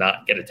does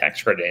not get a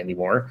tax credit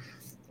anymore.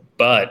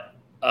 But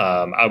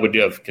I would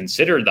have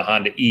considered the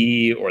Honda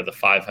E or the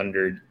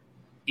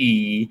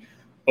 500e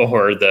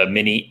or the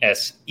Mini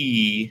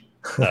SE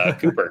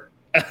Cooper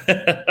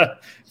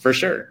for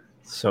sure.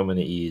 So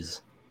many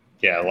E's.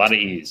 Yeah, a lot of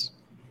E's.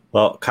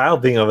 Well, Kyle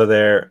being over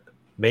there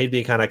made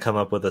me kind of come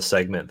up with a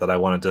segment that I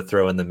wanted to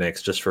throw in the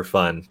mix just for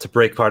fun, to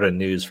break part of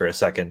news for a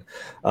second.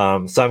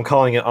 So I'm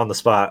calling it on the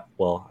spot.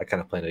 Well, I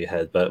kind of planned it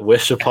ahead, but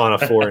wish upon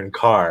a foreign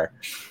car.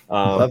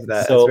 Love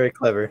that. So That's very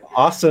clever.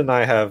 Austin and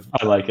I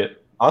like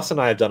it. Austin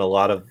and I have done a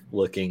lot of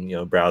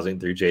looking, browsing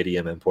through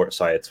JDM import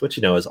sites, which,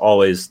 is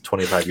always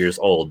 25 years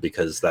old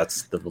because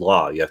that's the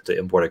law. You have to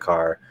import a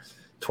car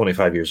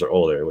 25 years or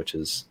older, which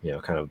is,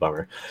 kind of a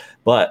bummer.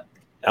 But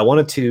I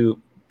wanted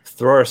to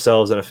throw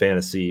ourselves in a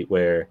fantasy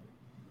where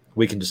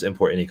we can just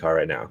import any car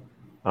right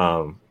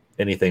now,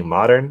 anything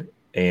modern.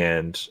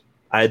 And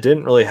I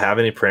didn't really have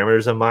any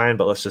parameters in mind,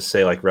 but let's just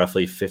say like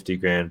roughly 50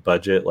 grand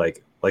budget,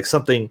 like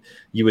something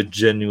you would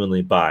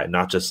genuinely buy,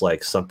 not just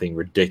like something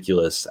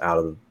ridiculous out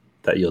of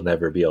that you'll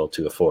never be able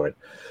to afford.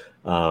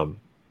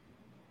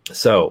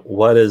 So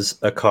what is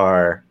a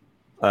car?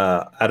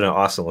 I don't know,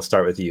 Austin, let's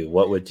start with you.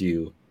 What would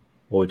you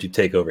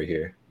take over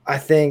here? I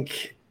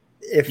think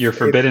Your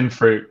forbidden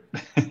fruit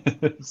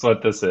is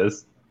what this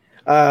is.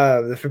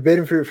 The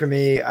forbidden fruit for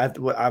me,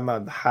 I'm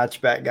a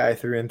hatchback guy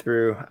through and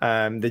through.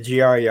 The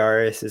GR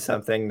Yaris is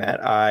something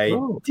that I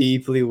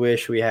deeply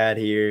wish we had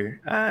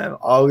here.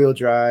 All-wheel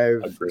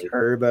drive,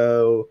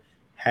 turbo,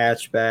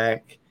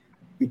 hatchback.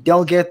 We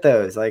don't get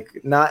those, like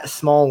not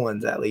small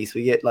ones at least.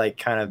 We get like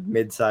kind of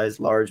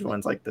mid-sized, large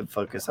ones like the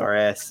Focus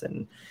RS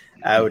and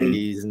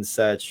Audis and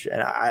such.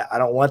 And I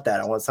don't want that.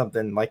 I want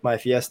something like my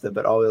Fiesta,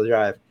 but all-wheel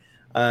drive.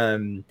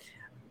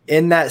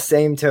 In that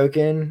same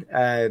token,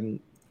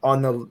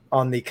 on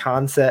the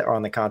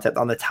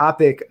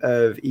topic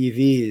of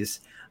EVs,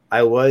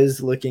 I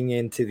was looking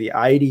into the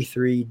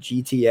ID3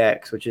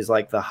 GTX, which is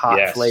like the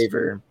hot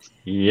flavor.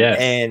 Yes.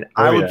 And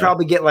I would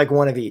probably get like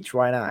one of each.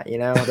 Why not? You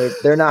know,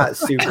 they're not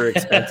super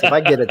expensive. I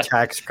get a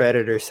tax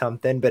credit or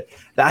something, but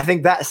I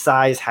think that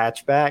size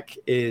hatchback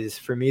is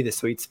for me the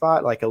sweet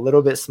spot, like a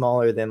little bit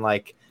smaller than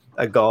like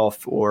a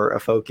Golf or a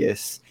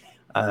Focus.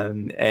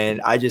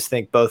 And I just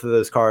think both of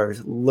those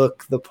cars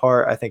look the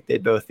part. I think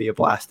they'd both be a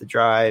blast to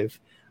drive.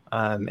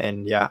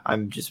 And yeah,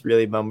 I'm just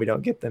really bummed we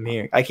don't get them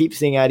here. I keep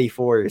seeing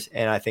ID4s,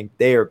 and I think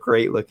they are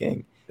great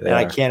looking. And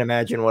I can't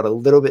imagine what a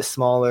little bit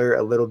smaller,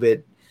 a little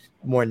bit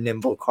more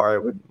nimble car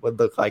would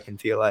look like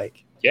and feel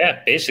like.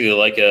 Yeah, basically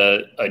like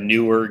a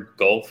newer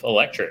Golf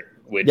electric,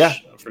 which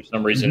for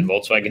some reason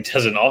Volkswagen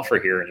doesn't offer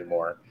here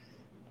anymore,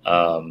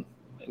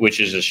 which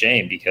is a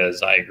shame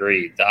because I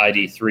agree. The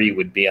ID3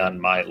 would be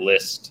on my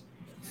list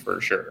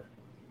for sure.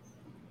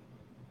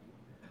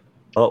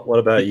 Oh, what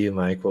about you,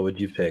 Mike? What would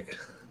you pick?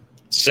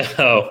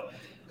 So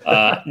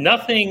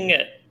nothing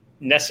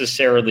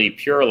necessarily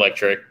pure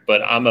electric,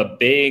 but I'm a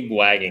big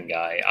wagon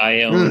guy.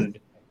 I owned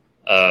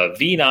a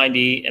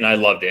V90 and I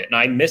loved it. And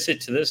I miss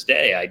it to this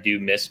day. I do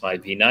miss my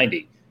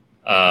V90.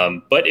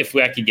 But if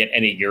I could get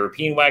any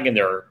European wagon,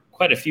 there are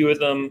quite a few of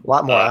them. A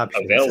lot more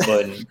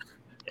options.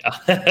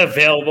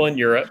 Available in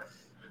Europe.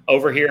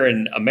 Over here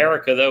in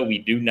America, though, we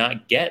do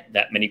not get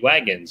that many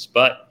wagons.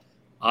 But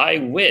I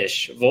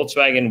wish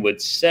Volkswagen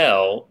would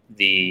sell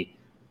the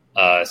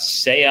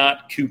Seat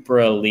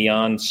Cupra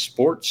Leon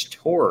Sports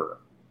Tourer.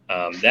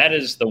 That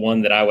is the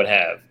one that I would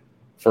have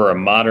for a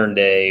modern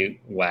day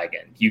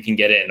wagon. You can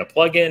get it in a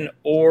plug-in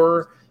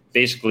or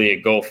basically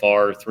a Golf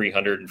R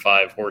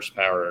 305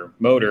 horsepower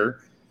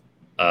motor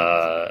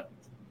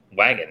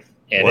wagon.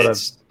 And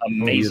it's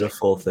amazing.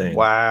 Beautiful thing.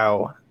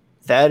 Wow.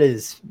 That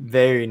is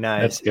very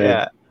nice. That's good.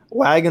 Yeah.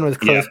 Wagon was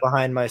close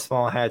behind my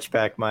small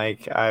hatchback,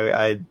 Mike.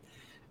 I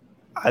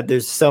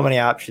there's so many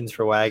options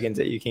for wagons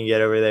that you can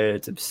get over there.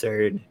 It's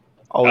absurd.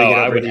 All we get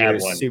over here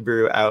is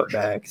Subaru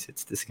Outbacks.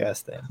 It's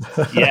disgusting.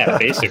 Yeah,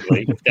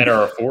 basically, that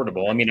are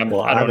affordable. I mean,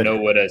 I don't know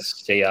what a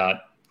Seat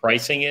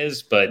pricing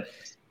is, but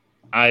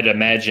I'd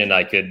imagine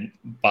I could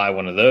buy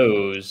one of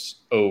those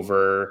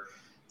over,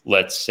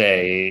 let's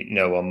say,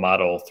 a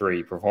Model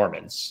 3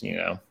 Performance,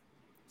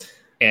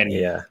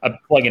 And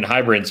plug-in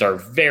hybrids are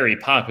very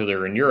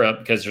popular in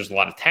Europe because there's a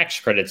lot of tax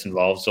credits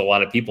involved. So a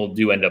lot of people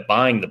do end up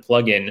buying the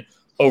plug-in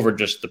over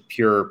just the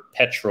pure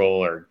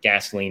petrol or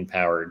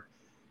gasoline-powered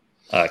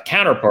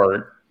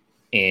counterpart.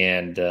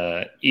 And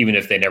even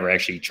if they never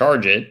actually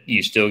charge it,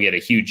 you still get a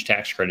huge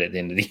tax credit at the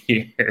end of the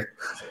year.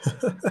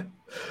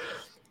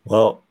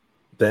 Well,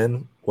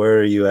 Ben, where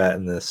are you at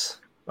in this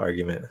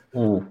argument?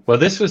 Ooh, well,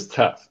 this was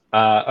tough.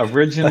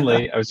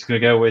 Originally, I was going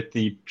to go with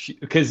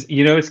because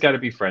it's got to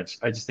be French.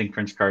 I just think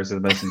French cars are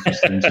the most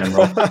interesting in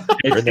general.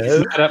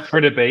 It's not up for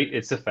debate.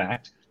 It's a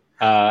fact.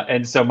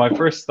 And so my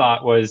first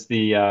thought was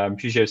the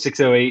Peugeot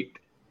 608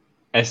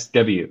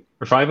 SW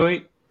or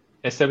 508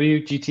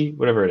 SW GT,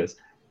 whatever it is.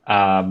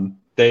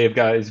 They've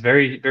got this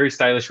very, very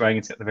stylish wagon.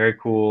 It's got the very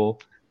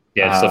cool.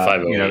 Yeah, it's the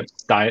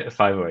 508.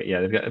 508.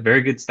 Yeah, they've got a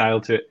very good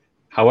style to it.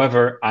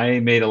 However, I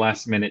made a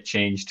last-minute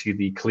change to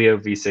the Clio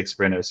V6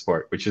 Renault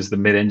Sport, which is the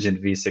mid-engine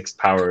V6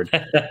 powered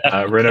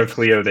Renault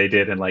Clio they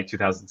did in like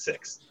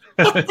 2006.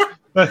 Wow,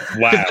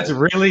 it's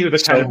really the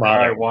kind of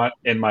car I want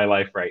in my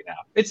life right now.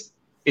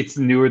 It's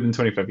newer than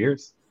 25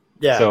 years.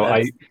 Yeah, so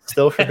I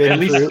still forbidden at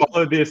least fruit.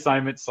 followed the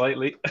assignment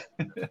slightly.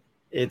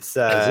 It's is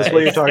this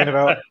what you're talking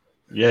about?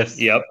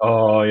 Yes. Yep.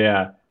 Oh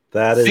yeah.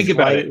 That is think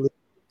about it.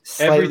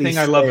 Everything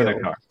I love in a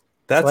car.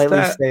 That's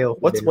that. Stale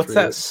What's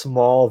that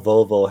small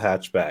Volvo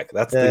hatchback?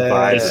 That's the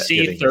vibe.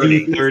 The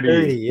C30.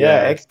 C30.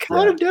 Yeah, it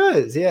kind of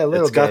does. Yeah, a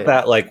little bit. It's got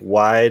that like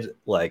wide,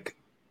 like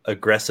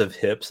aggressive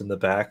hips in the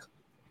back.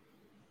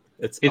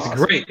 It's awesome.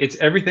 Great. It's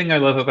everything I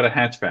love about a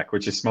hatchback,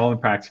 which is small and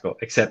practical,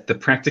 except the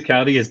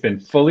practicality has been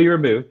fully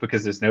removed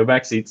because there's no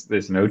back seats,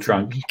 there's no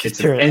trunk. It's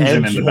an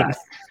engine in the back.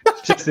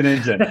 Just an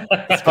engine.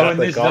 And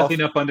there's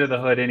nothing up under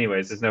the hood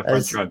anyways. There's no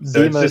front trunk.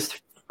 So it's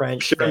just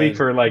French purely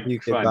for like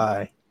you could fun.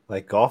 buy.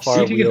 Like Golf See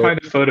R if you can find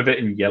a photo of it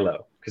in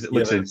yellow because it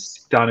looks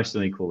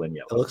astonishingly cool in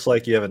yellow. It looks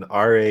like you have an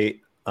R8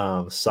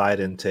 side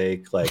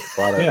intake, like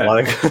a lot of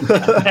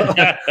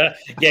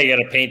yeah, you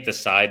got to paint the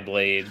side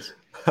blades.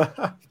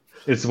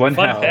 It's one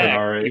Fun hell of fact, an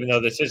R8. even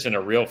though this isn't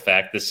a real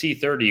fact, the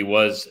C30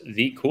 was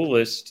the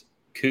coolest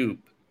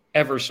coupe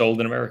ever sold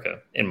in America,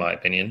 in my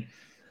opinion.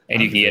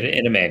 And you can get it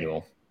in a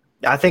manual.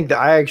 I think that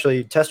I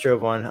actually test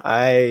drove one.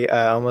 I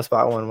almost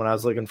bought one when I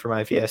was looking for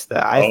my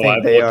Fiesta. I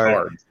think they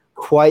are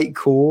quite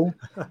cool,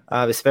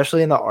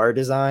 especially in the R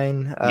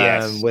design.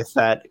 Yes. With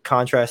that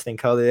contrasting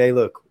color, they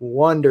look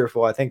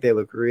wonderful. I think they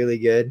look really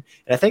good,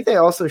 and I think they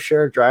also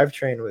share a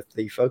drivetrain with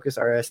the Focus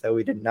RS that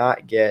we did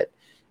not get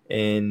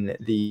in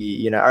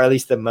the or at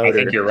least the motor. I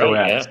think you're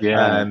right.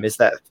 Yeah. Is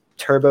that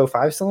turbo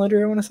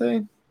 5-cylinder? I want to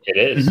say It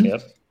is. Mhm.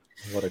 Yep.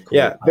 What a cool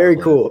very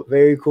outlet. cool,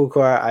 very cool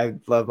car. I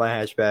love my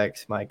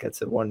hatchbacks, Mike.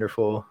 That's a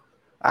wonderful.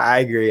 I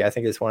agree. I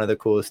think it's one of the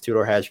coolest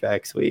two-door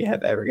hatchbacks we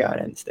have ever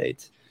gotten in the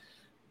States.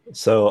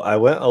 So I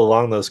went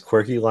along those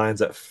quirky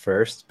lines at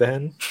first,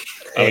 Ben.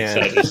 I'm and-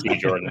 excited to see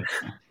Jordan.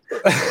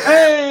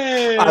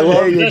 Hey! I love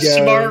There you The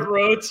go. smart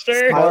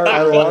roadster. Smart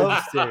I love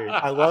roadster.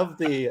 I love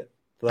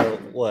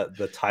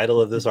the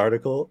title of this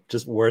article,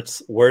 just worst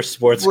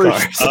sports Worst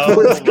cars.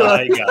 Oh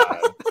my god.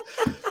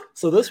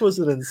 So this was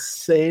an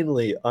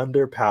insanely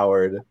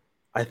underpowered.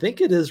 I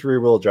think it is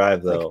rear-wheel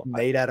drive though. Like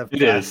made out of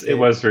It is. plastic. It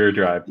was rear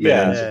drive.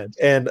 Yeah. Yeah.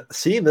 And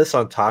seeing this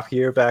on Top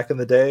Gear back in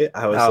the day,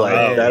 I was Oh, like,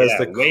 man. that is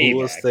Yeah, the way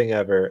coolest back. thing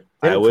ever.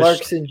 I Didn't wish.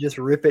 Clarkson just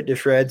rip it to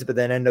shreds, but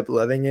then end up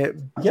loving it?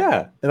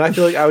 Yeah, and I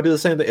feel like I would do the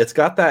same thing. It's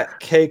got that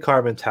K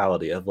car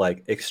mentality of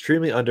like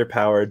extremely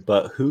underpowered,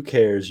 but who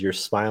cares? You're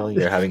smiling,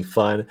 you're having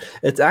fun.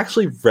 It's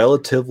actually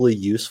relatively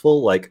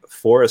useful. Like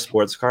for a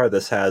sports car,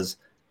 this has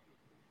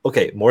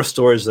more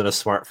storage than a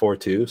Smart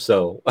 4.2.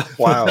 So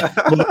Wow.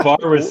 Well, the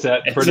bar was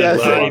set pretty Yes,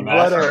 low on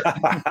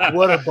that.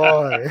 what a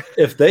bar.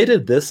 if they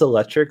did this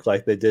electric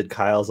like they did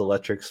Kyle's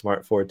electric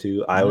Smart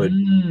 4.2, I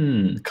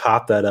would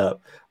cop that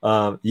up.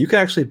 You can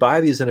actually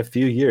buy these in a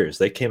few years.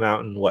 They came out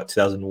in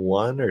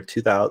 2001 or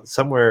 2000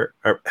 somewhere,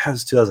 or it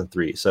was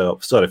 2003. So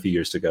still had a few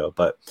years to go,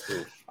 but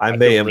I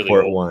may feel really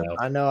import old one. now.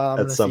 I know I'm At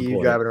going to some see you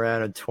point. driving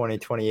around in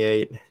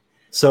 2028.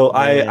 So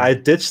Man. I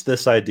ditched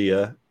this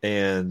idea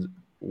and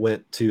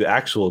went to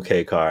actual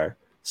K car.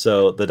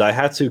 So the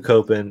Daihatsu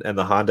Copen and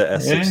the Honda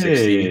S660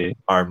 Hey.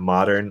 are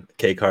modern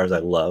K cars I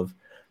love,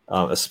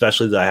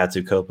 especially the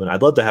Daihatsu Copen.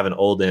 I'd love to have an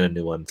old and a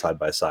new one side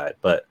by side,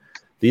 but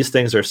these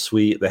things are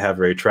sweet. They have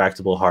a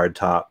retractable hard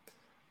top,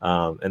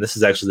 and this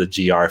is actually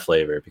the GR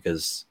flavor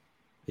because,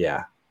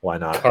 yeah, why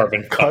not?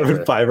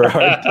 Carbon fiber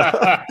hard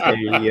top. There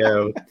you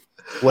go.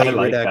 Weight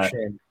like that.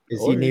 reduction.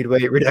 Because you need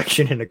weight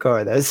reduction in a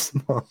car. That's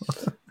small.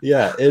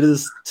 Yeah, it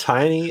is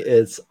tiny.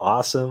 It's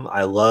awesome.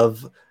 I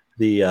love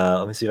the.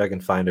 Let me see if I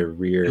can find a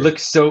rear. It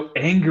looks so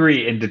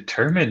angry and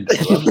determined.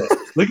 I love it.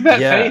 Look at that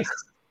Yeah. face.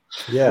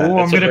 Yeah, Oh, I'm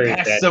That's a gonna very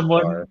pass bad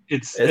someone. car.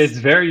 It's It's-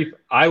 very.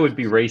 I would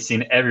be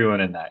racing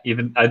everyone in that.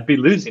 Even I'd be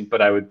losing, but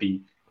I would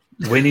be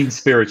winning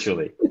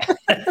spiritually.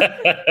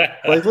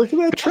 like look at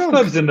that trunk.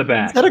 Clubs in the Is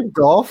back. that a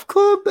golf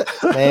club?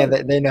 Man,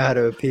 they know how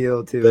to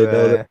appeal to. They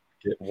know that-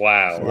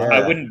 Wow. Yeah.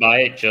 I wouldn't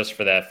buy it just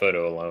for that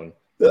photo alone.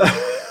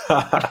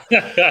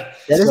 That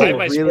is Buy a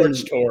my really-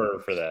 sports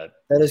tourer for that.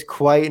 That is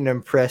quite an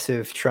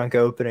impressive trunk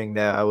opening,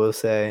 though, I will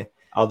say.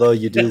 Although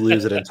you do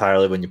lose it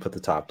entirely when you put the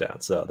top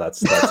down, so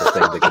that's a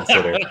thing to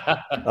consider.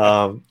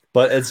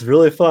 But it's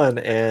really fun,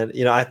 and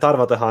I thought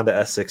about the Honda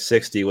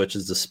S660, which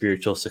is the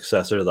spiritual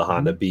successor to the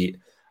Honda Beat.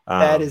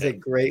 That is a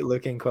great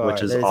looking car.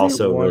 which is That a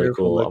also really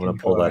wonderful cool. I'm going looking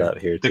to pull that car. up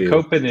here The too.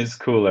 Copen is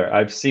cooler.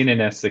 I've seen an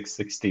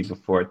S660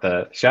 before at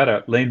the shout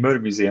out Lane Motor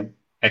Museum.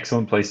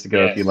 Excellent place to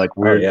go if you Yes. like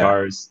weird yeah.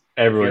 cars.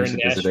 You're Everyone in should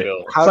visit it.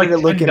 Nashville. How It's did it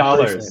like look in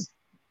 $10. person?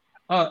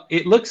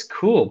 It looks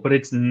cool, but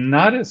it's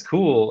not as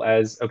cool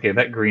as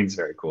that green's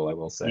very cool. I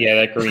will say. Yeah,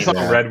 that green. I saw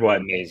a red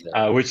one,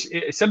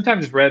 Amazing.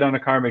 sometimes red on a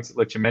car makes it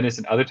look tremendous,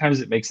 and other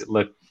times it makes it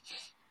look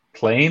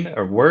plain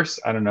or worse.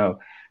 I don't know.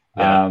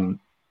 Yeah.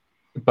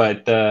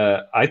 But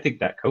I think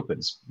that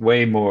Copen's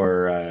way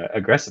more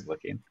aggressive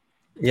looking.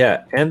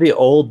 Yeah, and the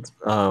old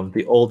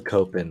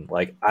Copen,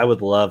 like I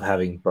would love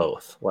having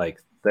both. Like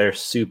they're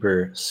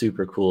super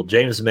super cool.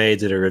 James May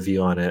did a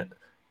review on it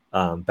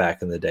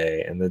back in the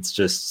day, and it's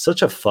just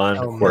such a fun,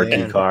 quirky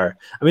man. car.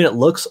 I mean, it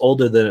looks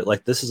older than it.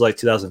 Like this is like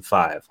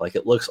 2005. Like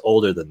it looks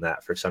older than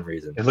that for some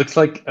reason. It looks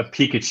like a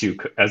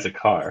Pikachu as a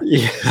car.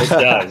 Yeah. It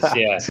does,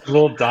 yeah. It's got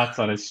little dots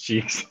on its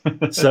cheeks.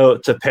 So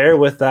to pair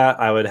with that,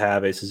 I would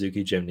have a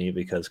Suzuki Jimny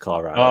because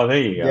Colorado. Oh, there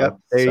you go. Yep,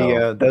 there So- you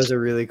go. Those are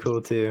really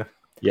cool too.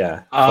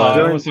 Yeah. I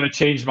Fun. almost want to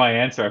change my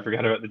answer. I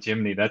forgot about the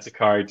Jimny. That's a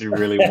car I do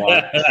really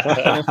want.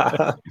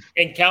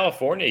 In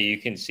California, you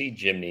can see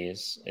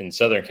Jimneys in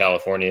Southern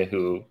California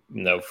who,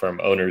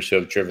 from owners who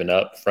have driven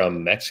up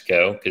from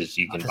Mexico because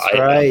you can That's buy it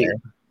down right. there.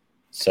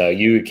 So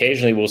you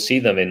occasionally will see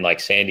them in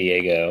like San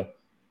Diego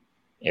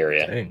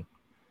area. Dang.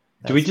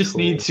 Do we That's just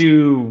cool. need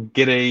to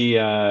get a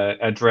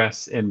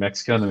address in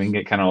Mexico, and then we can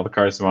get kind of all the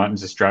cars we want and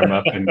just drive them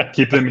up and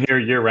keep them here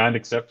year round,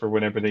 except for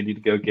whenever they need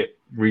to go get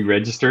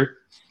re-registered?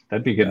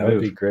 That'd be a good That would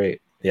move. be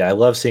great. Yeah, I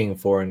love seeing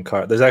foreign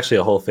car. There's actually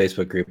a whole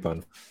Facebook group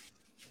on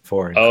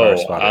foreign Oh, car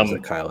spotters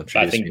that Kyle I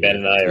introduced think me Ben to,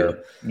 and I too. are.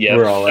 Yeah,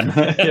 We're all in.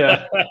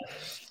 Yeah.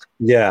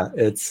 Yeah,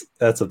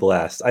 that's a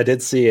blast. I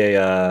did see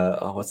a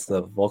what's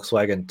the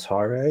Volkswagen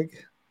Touareg?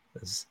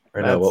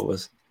 What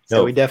was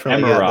So we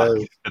definitely got Amarok.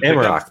 those. The pickup.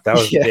 Amarok? That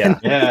was Yeah. yeah.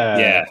 Yeah.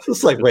 Yeah.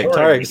 It's like wait, Touareg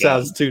Touareg was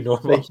sounds too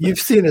normal. Like, you've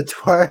seen a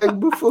Touareg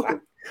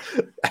before?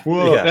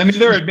 Well, Yeah. I mean,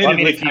 they're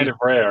admittedly if you- kind of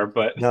rare,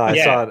 but No, I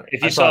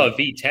saw a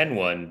V10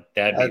 one,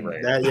 that'd be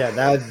rare.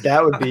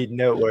 That would be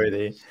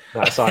noteworthy.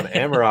 I saw an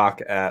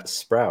Amarok at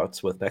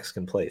Sprouts with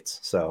Mexican plates,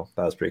 so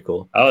that was pretty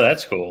cool. Oh,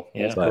 that's cool.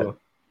 Yeah. But,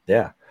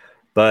 yeah.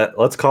 But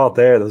let's call it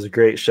there. That was a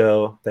great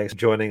show. Thanks for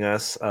joining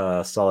us.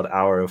 Solid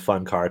hour of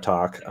fun car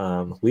talk.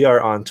 We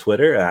are on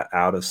Twitter at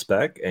Out of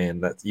Spec,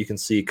 and that you can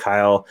see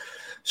Kyle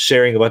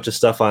sharing a bunch of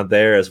stuff on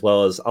there, as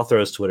well as I'll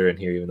throw his Twitter in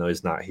here, even though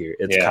he's not here.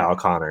 It's Kyle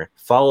Connor.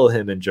 Follow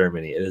him in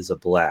Germany. It is a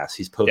blast.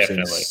 He's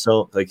posting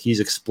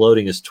he's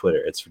exploding his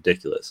Twitter. It's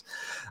ridiculous.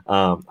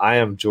 I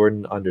am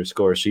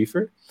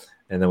Jordan_Schiefer,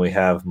 and then we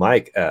have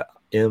Mike at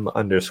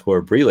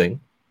M_Breeling.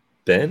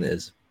 Ben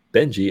is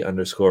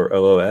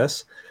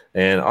Benji_OOS.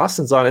 And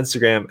Austin's on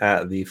Instagram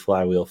at The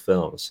Flywheel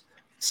Films.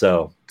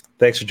 So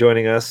thanks for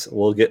joining us.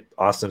 We'll get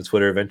Austin to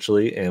Twitter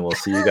eventually, and we'll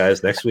see you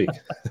guys next week.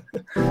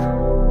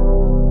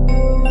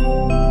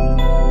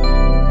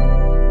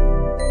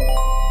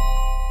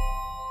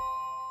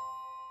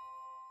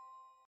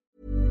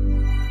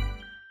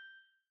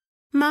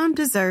 Mom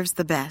deserves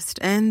the best,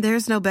 and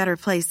there's no better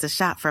place to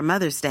shop for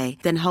Mother's Day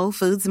than Whole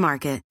Foods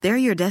Market. They're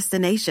your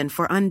destination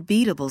for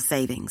unbeatable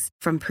savings,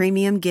 from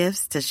premium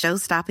gifts to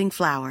show-stopping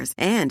flowers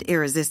and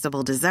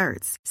irresistible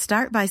desserts.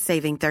 Start by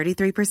saving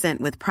 33%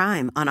 with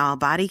Prime on all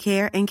body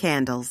care and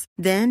candles.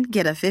 Then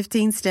get a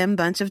 15-stem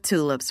bunch of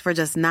tulips for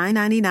just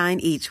 $9.99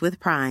 each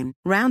with Prime.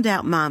 Round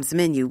out Mom's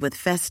menu with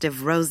festive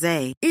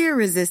rosé,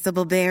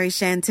 irresistible berry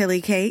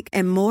chantilly cake,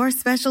 and more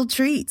special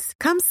treats.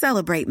 Come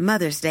celebrate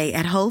Mother's Day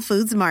at Whole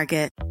Foods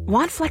Market.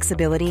 Want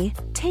flexibility?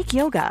 Take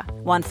yoga.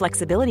 Want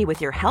flexibility with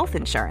your health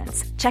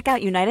insurance? Check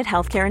out United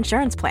Healthcare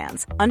Insurance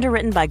Plans.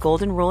 Underwritten by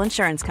Golden Rule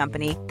Insurance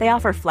Company, they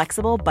offer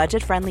flexible,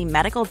 budget-friendly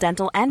medical,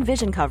 dental, and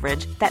vision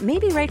coverage that may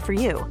be right for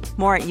you.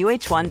 More at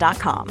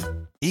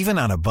uh1.com. Even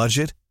on a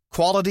budget,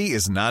 quality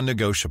is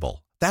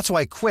non-negotiable. That's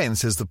why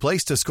Quince is the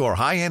place to score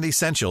high-end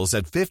essentials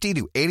at 50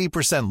 to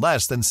 80%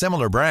 less than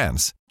similar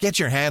brands. Get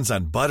your hands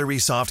on buttery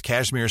soft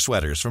cashmere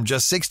sweaters from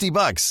just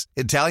 $60,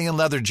 Italian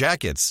leather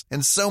jackets,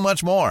 and so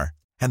much more.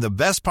 And the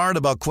best part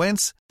about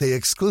Quince, they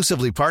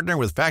exclusively partner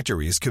with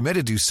factories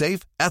committed to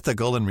safe,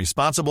 ethical, and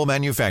responsible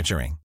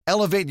manufacturing.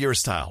 Elevate your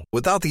style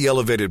without the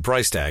elevated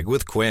price tag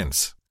with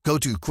Quince. Go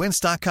to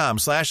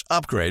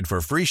quince.com/upgrade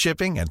for free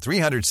shipping and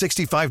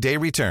 365-day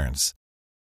returns.